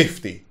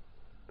 50.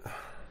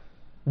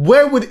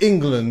 Where would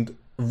England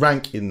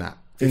rank in that?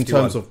 In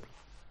 51. terms of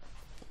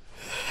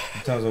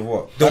In terms of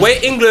what? The way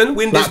England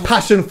win this, like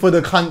passion for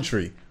the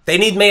country, they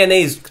need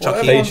mayonnaise,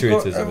 Chuckie.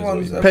 Patriotism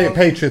is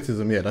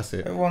patriotism. Yeah, that's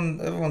it.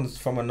 Everyone's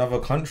from another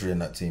country in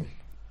that team.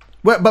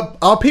 But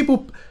are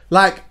people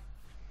like?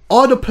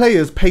 Are the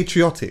players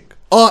patriotic?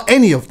 Are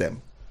any of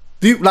them?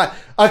 Do you like?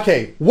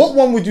 Okay, what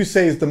one would you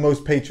say is the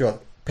most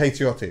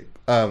patriotic?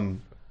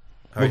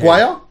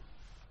 Maguire.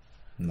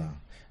 No,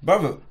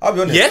 brother. I'll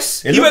be honest.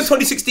 Yes, It he went looks-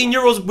 2016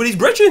 Euros with his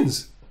brethren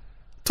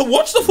to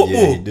watch the football.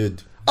 Yeah, he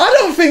did. I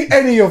don't think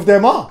any of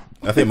them are.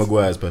 I think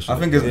Maguire's passionate. I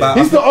think it's bad.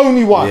 He's the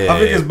only one. Yeah. I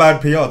think it's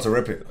bad PR to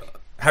rip it.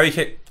 Harry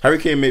Kane. Harry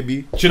Kane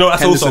maybe. Do you know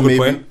that's also a good maybe.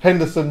 point?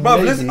 Henderson. Bro,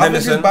 maybe. listen, I think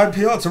it's Henderson.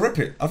 bad PR to rip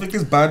it. I think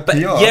it's bad But PR.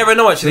 yeah, I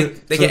know actually.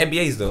 To- They to- get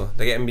MBAs though.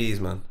 They get MBAs,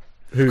 man.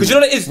 Who? Because you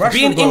know what it is? Rashford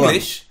Being got one.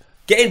 English,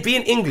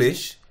 being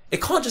English,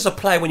 it can't just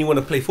apply when you want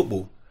to play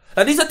football.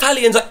 Now these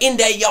Italians are in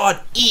their yard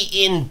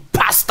eating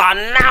pasta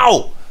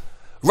now.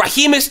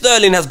 Raheem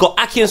Sterling has got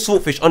ackee and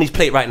saltfish on his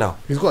plate right now.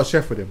 He's got a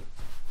chef with him.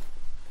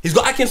 He's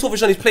got ackee and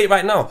saltfish on his plate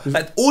right now.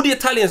 Like all the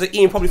Italians are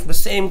eating probably from the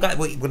same guy.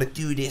 We're gonna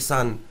do this,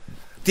 and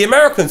the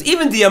Americans,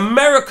 even the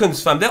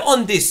Americans, fam, they're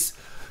on this.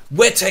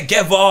 We're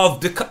together.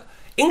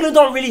 England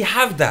don't really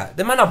have that.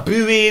 The man are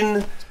booing.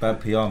 It's bad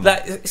PR, man.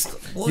 Like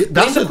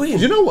That's the Queen.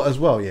 you know what as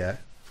well, yeah?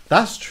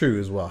 That's true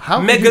as well. How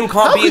Meghan could you- can't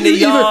how be could in the you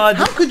even- yard.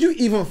 How could you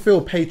even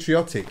feel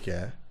patriotic,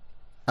 yeah,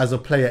 as a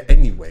player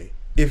anyway,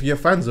 if your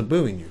fans are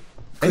booing you?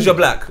 Because you're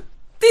black.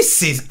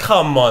 This is,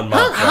 come on,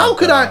 man. How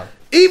could I,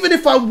 even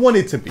if I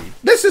wanted to be,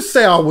 let's just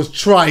say I was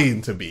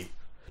trying to be.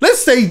 Let's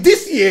say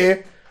this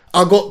year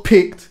I got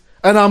picked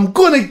and I'm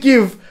gonna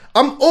give,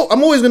 I'm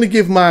always gonna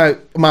give my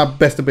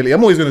best ability.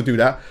 I'm always gonna do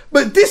that.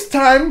 But this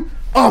time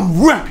I'm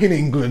repping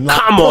England. Like,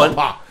 Come on.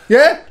 proper.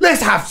 Yeah?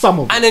 Let's have some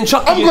of it. And then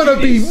Chuckie, I'm you gonna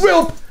do be this.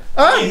 real.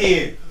 Huh?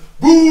 Here.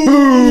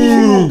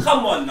 Boo!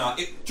 Come on now.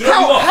 Do you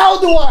know what you are? How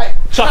do I?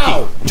 Chuckie,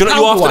 how? do you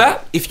know what you How are do after I?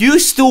 that? If you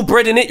still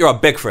bred in it, you're a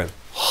beg friend.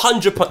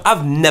 100%.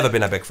 I've never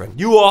been a beg friend.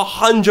 You are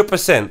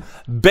 100%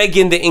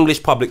 begging the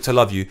English public to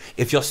love you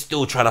if you're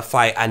still trying to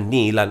fight and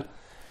kneel and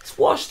it's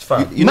washed,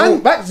 fam. You know,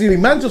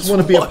 Man just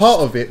want to be a washed.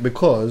 part of it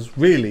because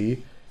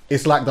really,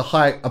 it's like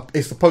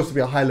it's supposed to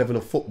be a high level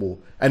of football,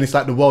 and it's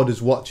like the world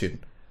is watching.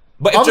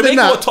 But if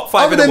Jamaica were top 5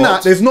 other in the than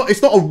world, that,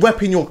 it's not a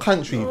rep in your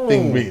country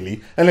thing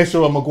really, unless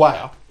you're a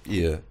Maguire.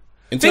 yeah.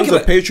 In Think terms of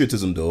of it.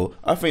 patriotism, though,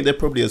 I think they're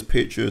probably as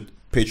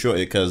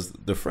patriotic as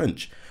the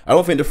French. I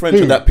don't think the French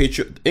are that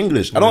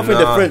English. I don't think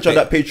the Nah, French are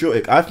that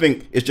patriotic. I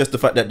think it's just the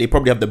fact that they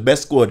probably have the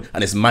best squad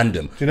and it's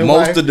mandem. Do you know Most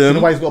why? of Do you them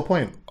know why he's got a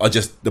point? are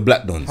just the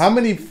black dons. How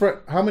many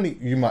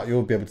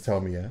you'll be able to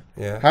tell me, yeah?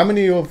 Yeah. How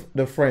many of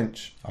the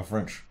French Are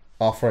French.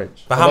 are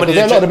French? but how many?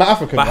 Because a lot of them are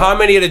African. But how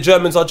many of the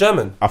Germans are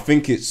German? I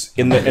think it's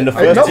in the enough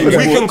first of team. them.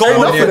 We can go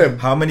Enough on of them.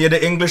 How many of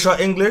the English are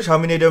English? How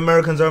many of the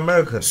Americans are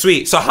American?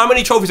 Sweet. So how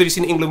many trophies have you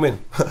seen England win?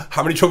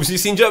 How many trophies have you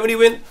seen Germany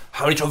win?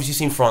 How many trophies have you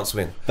seen France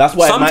win? That's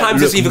why it might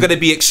sometimes it's look- either going to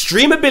be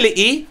extreme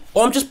ability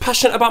or I'm just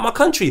passionate about my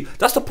country.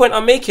 That's the point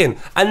I'm making.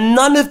 And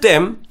none of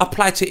them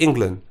apply to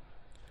England.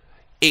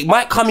 It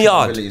might come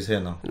yard. Ability is here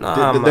now.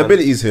 Nah, The man.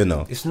 ability is here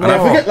now. It's And I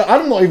not. forget.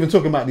 I'm not even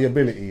talking about the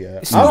ability. Yeah,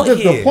 It's not the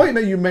here. point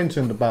that you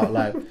mentioned about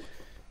like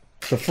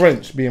the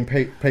French being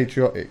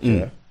patriotic.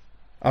 Yeah,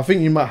 I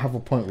think you might have a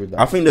point with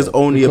that. I think there's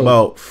only Because-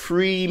 about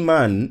 3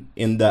 men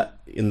in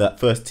that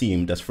first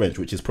team that's French,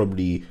 which is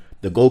probably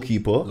the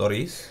goalkeeper.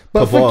 Lloris.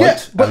 But Pavard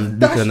forget, but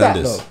and that's Luka that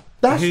Hernandez. though.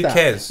 That's Who that.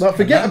 cares? But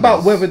forget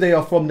about whether they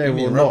are from there You or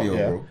mean not. Rabiot,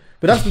 Yeah, bro.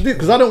 but that's the thing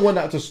because I don't want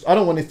that to. I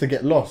don't want this to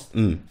get lost.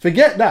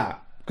 Forget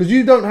that because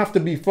you don't have to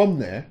be from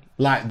there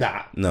like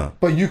that. No.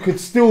 But you could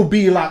still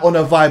be like on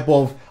a vibe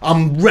of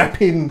I'm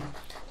repping.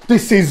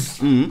 This is.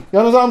 You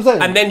understand what I'm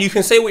saying? And then you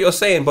can say what you're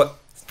saying, but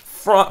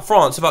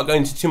France, without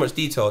going into too much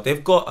detail,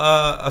 they've got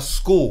a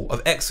school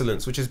of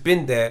excellence which has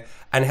been there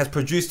and has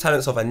produced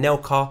talents of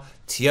Anelka,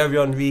 Thierry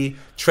Henry,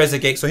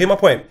 Trezeguet. So here's my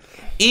point.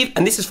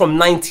 And this is from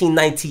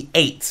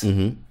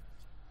 1998.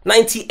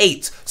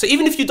 98. So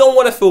even if you don't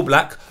want to feel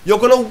black, you're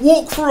going to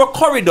walk through a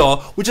corridor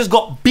which has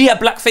got bare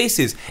black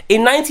faces.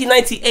 In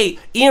 1998,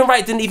 Ian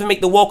Wright didn't even make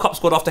the World Cup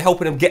squad after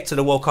helping him get to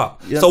the World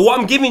Cup. Yeah. So what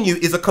I'm giving you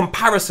is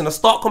a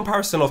stark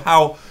comparison of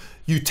how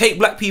you take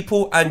black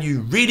people and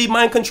you really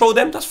mind control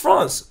them. That's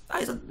France.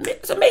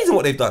 It's amazing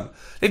what they've done.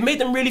 They've made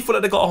them really feel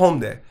like they got a home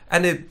there.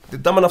 And they're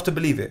dumb enough to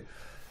believe it.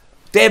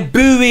 They're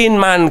booing,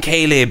 man,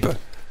 Caleb.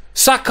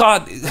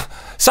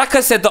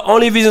 Saka said the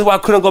only reason why I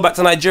couldn't go back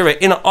to Nigeria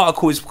in an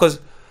article is because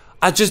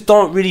I just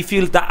don't really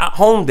feel that at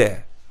home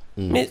there.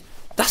 I mean,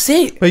 that's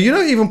it. But you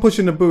know, even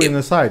pushing the booing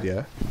aside,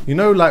 yeah. You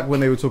know, like when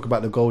they would talk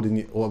about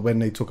when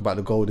they talk about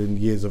the golden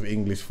years of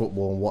English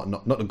football and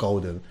whatnot, not the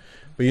golden,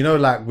 but you know,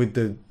 like with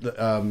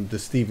the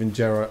Steven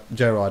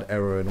Gerrard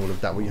era and all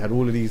of that, where you had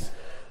all of these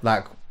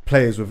like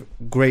players with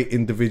great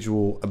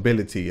individual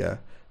ability, yeah.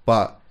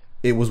 But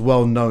it was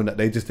well known that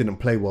they just didn't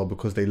play well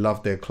because they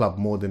loved their club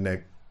more than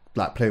they're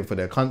like playing for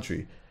their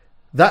country.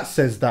 That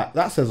says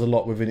a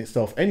lot within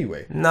itself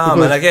anyway. Nah,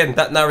 Because- man, again,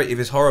 that narrative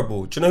is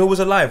horrible. Do you know who was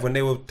alive when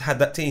they had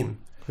that team?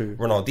 Who?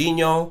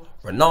 Ronaldinho,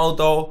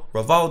 Ronaldo,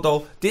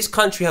 Rivaldo. This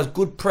country has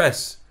good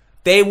press.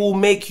 They will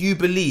make you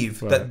believe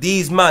that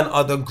these men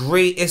are the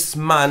greatest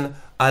man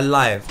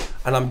alive.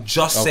 And I'm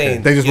just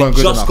saying, They just you weren't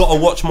good just enough. got to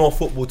watch more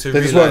football to They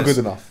realize. just weren't good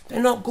enough.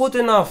 They're not good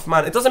enough,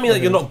 man. It doesn't mean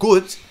that you're not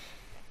good.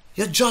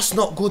 You're just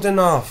not good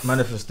enough.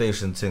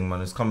 Manifestation thing,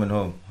 man. It's coming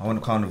home. I want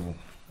a carnival.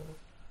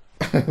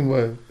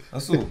 Well,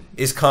 That's all.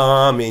 It's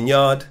coming,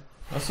 yard.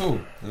 That's all.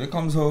 If it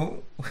comes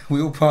home,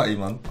 we all party,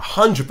 man.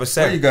 100%.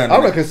 Where you going? I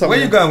when reckon it- Where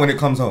you going when it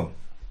comes home?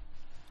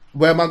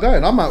 where am I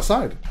going? I'm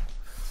outside.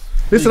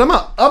 Listen,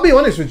 I'll be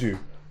honest with you.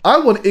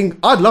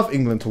 I'd love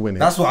England to win it.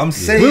 That's what I'm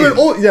saying. We would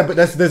all, yeah, but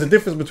there's a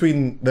difference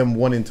between them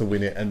wanting to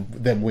win it and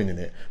them winning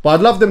it. But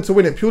I'd love them to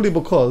win it purely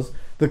because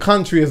the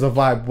country is a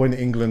vibe when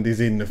England is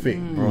in the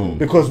thing, Bro.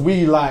 because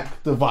we like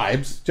the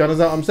vibes. Do you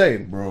understand what I'm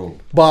saying, Bro.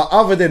 But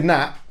other than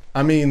that,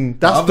 I mean,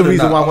 that's Other the than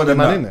reason that, why I other want the than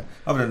man that, in there.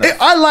 other than that.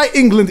 I like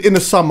England in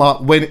the summer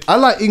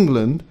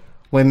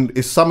when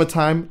it's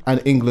summertime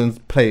and England's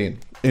playing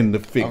in the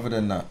thing. Other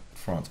than that,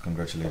 France,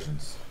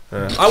 congratulations.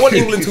 I want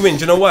England to win.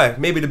 Do you know why?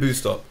 Maybe the boo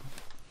stop.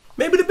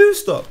 Maybe the boo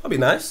stop. That'd be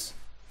nice.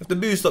 If the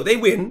boo stop, they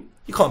win.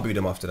 You can't boo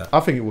them after that. I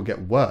think it will get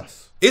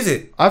worse. Is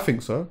it? I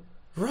think so.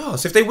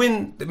 Ross, if they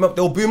win,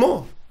 they'll boo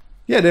more.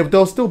 Yeah,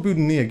 they'll still boo the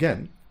knee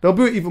again. They'll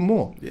boo it even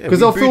more Yeah, because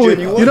we they'll booed feel. you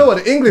and you won. You know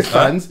what? The English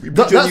fans. We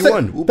beat you and you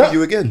won. We'll beat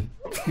you again.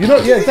 You know,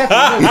 yeah,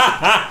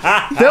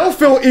 exactly. They'll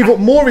feel even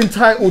more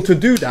entitled to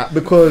do that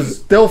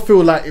because they'll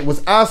feel like it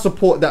was our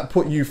support that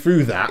put you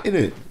through that,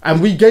 Innit?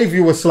 and we gave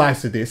you a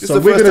slice of this. It's So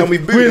the first time we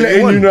booed we're and you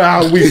letting won. you know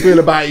how we feel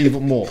about it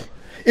even more.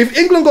 If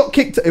England got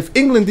kicked, if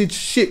England did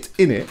shit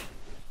in it,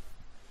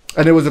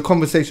 and there was a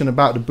conversation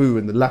about the boo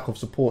and the lack of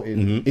support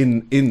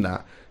in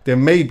that,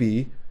 then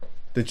maybe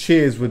the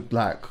cheers would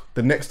like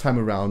the next time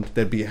around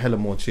there'd be a hella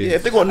more cheers. Yeah,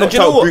 if they got knocked do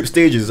you know out what? group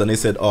stages and they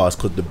said, oh, it's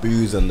because the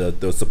boos and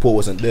the support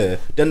wasn't there,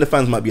 then the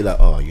fans might be like,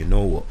 oh, you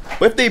know what?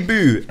 But if they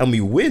boo and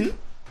we win,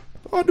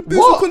 oh, the boos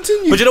will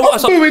continue. But you know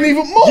what? I'm booing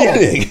even more.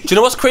 Do you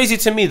know what's crazy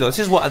to me though? This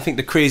is what I think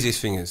the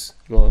craziest thing is.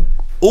 Go on.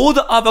 All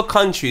the other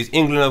countries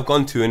England have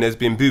gone to and there's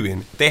been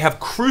booing, they have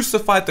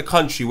crucified the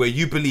country where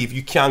you believe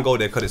you can't go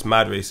there because it's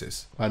mad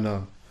racist. I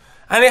know.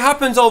 And it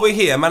happens over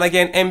here, man,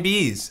 again,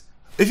 MBEs.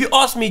 If you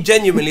ask me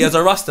genuinely as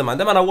a Rasta man,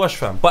 them man I wash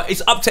fam. But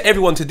it's up to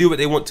everyone to do what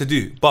they want to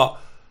do. But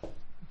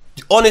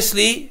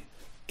honestly,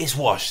 it's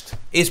washed.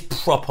 It's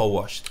proper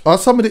washed. Are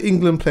some of the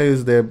England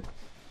players there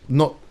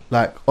not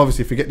like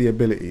obviously forget the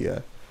ability? Yeah.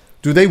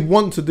 Do they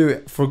want to do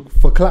it for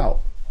clout?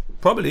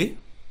 Probably.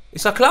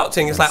 It's a clout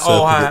thing. It's like,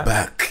 Circled oh, it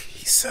back.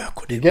 He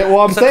circled it. Get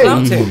what I'm it's a saying?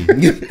 clout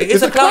thing. It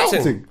is a clout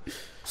thing.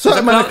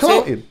 Certain men are Clout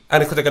thing. clouting.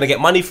 And because they're going to get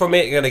money from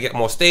it, you're going to get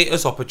more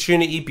status,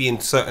 opportunity, be in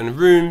certain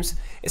rooms.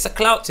 It's a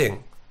clout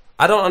thing.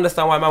 I don't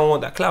understand why man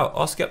want that clout.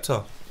 Ask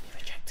Skepta. He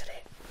rejected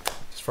it.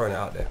 Just throwing it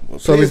out there.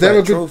 So is there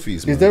a good?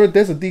 trophies, Is there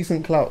there's a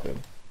decent clout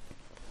then?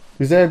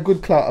 Is there a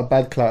good clout, a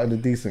bad clout, and a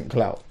decent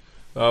clout?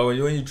 When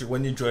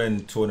you join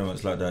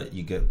tournaments like that,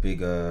 you get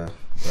bigger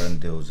brand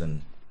deals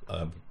and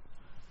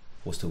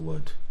what's the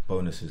word?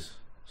 Bonuses.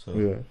 So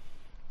Yeah.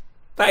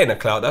 That ain't a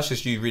clout. That's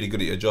just you really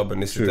good at your job,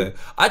 and this True. is the.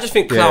 I just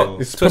think clout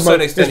It's, to a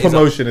certain extent it's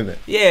promotion, isn't it?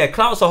 yeah,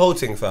 clout's a whole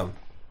thing, fam.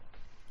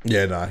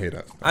 Yeah, no, I hear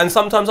that. And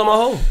sometimes I'm a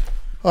hoe.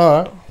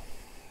 All right.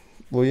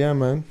 Well, yeah,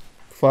 man.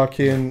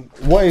 Fucking.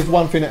 What is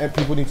one thing that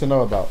people need to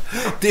know about?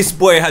 This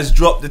boy has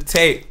dropped the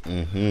tape.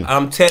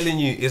 I'm telling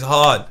you, it's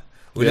hard.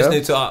 We're Yeah?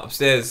 listening to it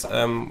upstairs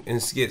in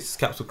Skit's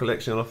Capsule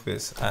Collection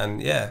office,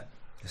 and yeah,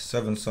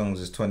 7 songs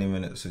is 20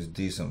 minutes is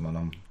decent,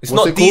 man. it's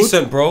What's not it called?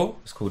 decent, bro.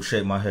 It's called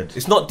Shake My Head.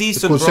 It's not It's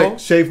decent, called bro.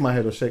 shave my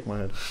head or shake my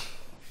head.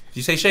 Did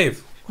you say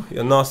shave?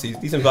 You're nasty.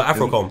 Decent got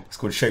Afrocom. It's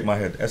called Shake My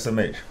Head.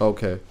 SMH.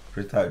 Okay.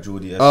 Pretty tight,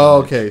 Jordy. SMH.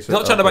 Oh, okay. He's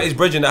not chatting about his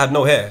brethren that had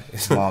no hair.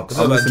 It's Marks.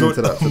 not I'm about listening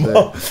to that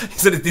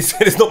today. he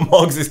said it's not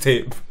Marks'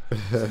 tape. My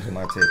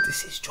tape.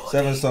 This is Jordy.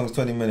 7 songs,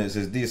 20 minutes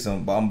is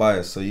decent, but I'm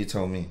biased, so you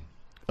tell me.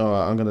 All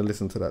right, I'm gonna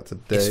listen to that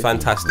today. It's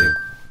fantastic.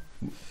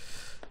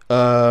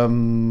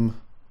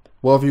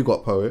 What have you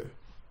got, poet?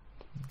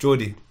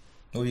 Jordy.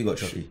 What you got,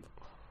 Chuckie?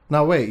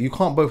 Now wait, you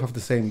can't both have the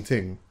same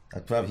thing. I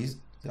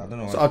don't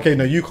know. So, okay,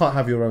 no, you can't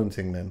have your own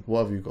thing then.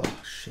 What have you got?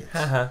 Shit.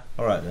 Haha.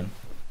 All right then.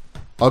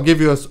 I'll give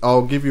you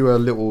a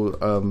little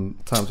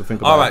time to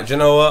think about. All right, do you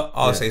know what?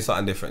 I'll Yeah. say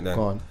something different then.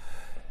 Go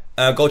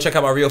on. Go check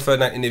out my Real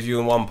Ferdinand interview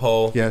in one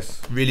poll.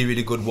 Yes. Really,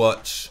 really good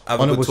watch. Have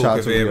Honourable a good shout talk out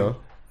with to him.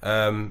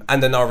 Rio.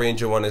 And the Now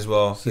Ranger one as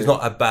well. He's Sick.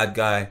 not a bad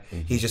guy.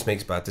 He just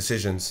makes bad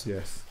decisions.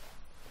 Yes.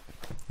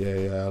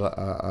 Yeah.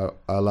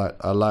 I like.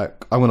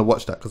 I'm gonna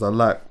watch that because I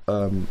like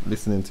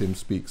listening to him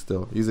speak.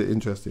 Still, he's an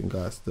interesting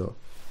guy. Still.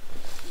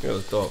 It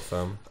was dope,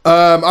 fam.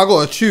 I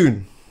got a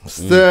tune.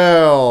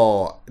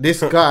 Still,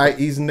 this guy,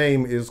 his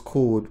name is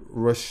called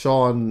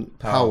Rashawn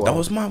Power. That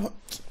was my one.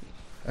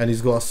 And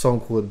he's got a song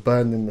called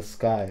 "Burn in the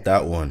Sky."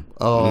 That one.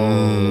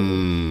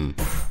 Oh,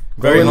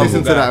 Very go and humble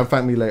listen to guy. that and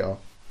thank me later.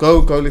 Go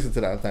listen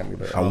to that and thank me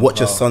later. And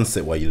watch a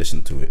sunset while you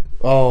listen to it.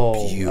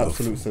 Oh, Beautiful.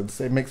 absolute sense.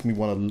 It makes me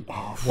want to.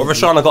 Well,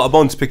 Rashawn, I got a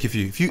bone to pick with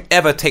you. If you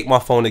ever take my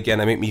phone again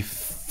and make me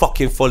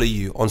fucking follow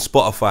you on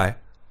Spotify,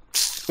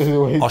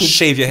 I'll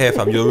shave your hair,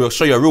 fam. You'll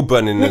show you a real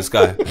burning in the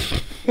sky.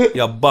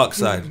 You're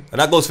backside.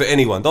 And that goes for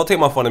anyone. Don't take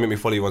my phone and make me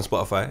follow you on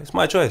Spotify. It's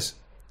my choice.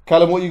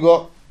 Calum, what you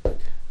got?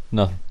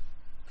 Nothing.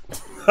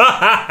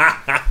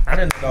 I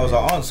didn't know that was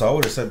our answer. I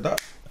would have said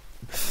that.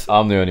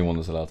 I'm the only one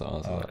that's allowed to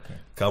answer that. Okay.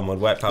 Come on,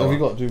 white power. Have you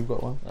got? You've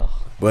got one.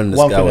 When the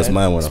One sky thing, was eh?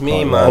 mine when It's I me,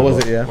 can't man. Oh, was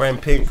it? Yeah. Wearing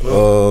pink,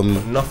 look.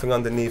 Um, Nothing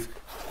underneath.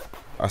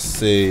 I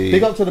say.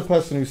 Big up to the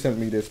person who sent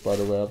me this, by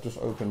the way. I've just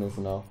opened this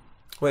now.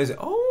 Where is it?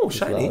 Oh, It's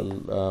shiny.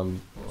 like,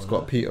 it's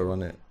got Peter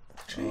on it.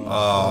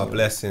 Oh,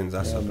 blessings.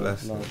 That's a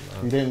blessing. Nice.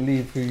 You didn't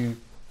leave who you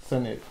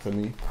sent it to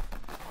me.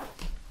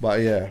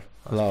 But yeah,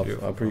 love.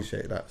 beautiful, I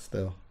appreciate that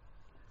still.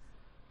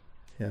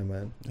 Yeah,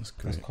 man. That's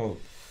great. That's cool.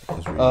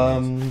 That's really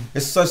nice.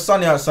 It's so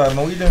sunny outside,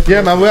 man. What are you doing?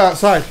 Yeah, man, we're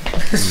outside.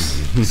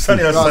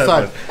 Sunny We're outside.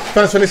 outside. Man.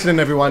 Thanks for listening,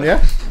 everyone.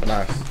 Yeah.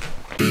 Nice.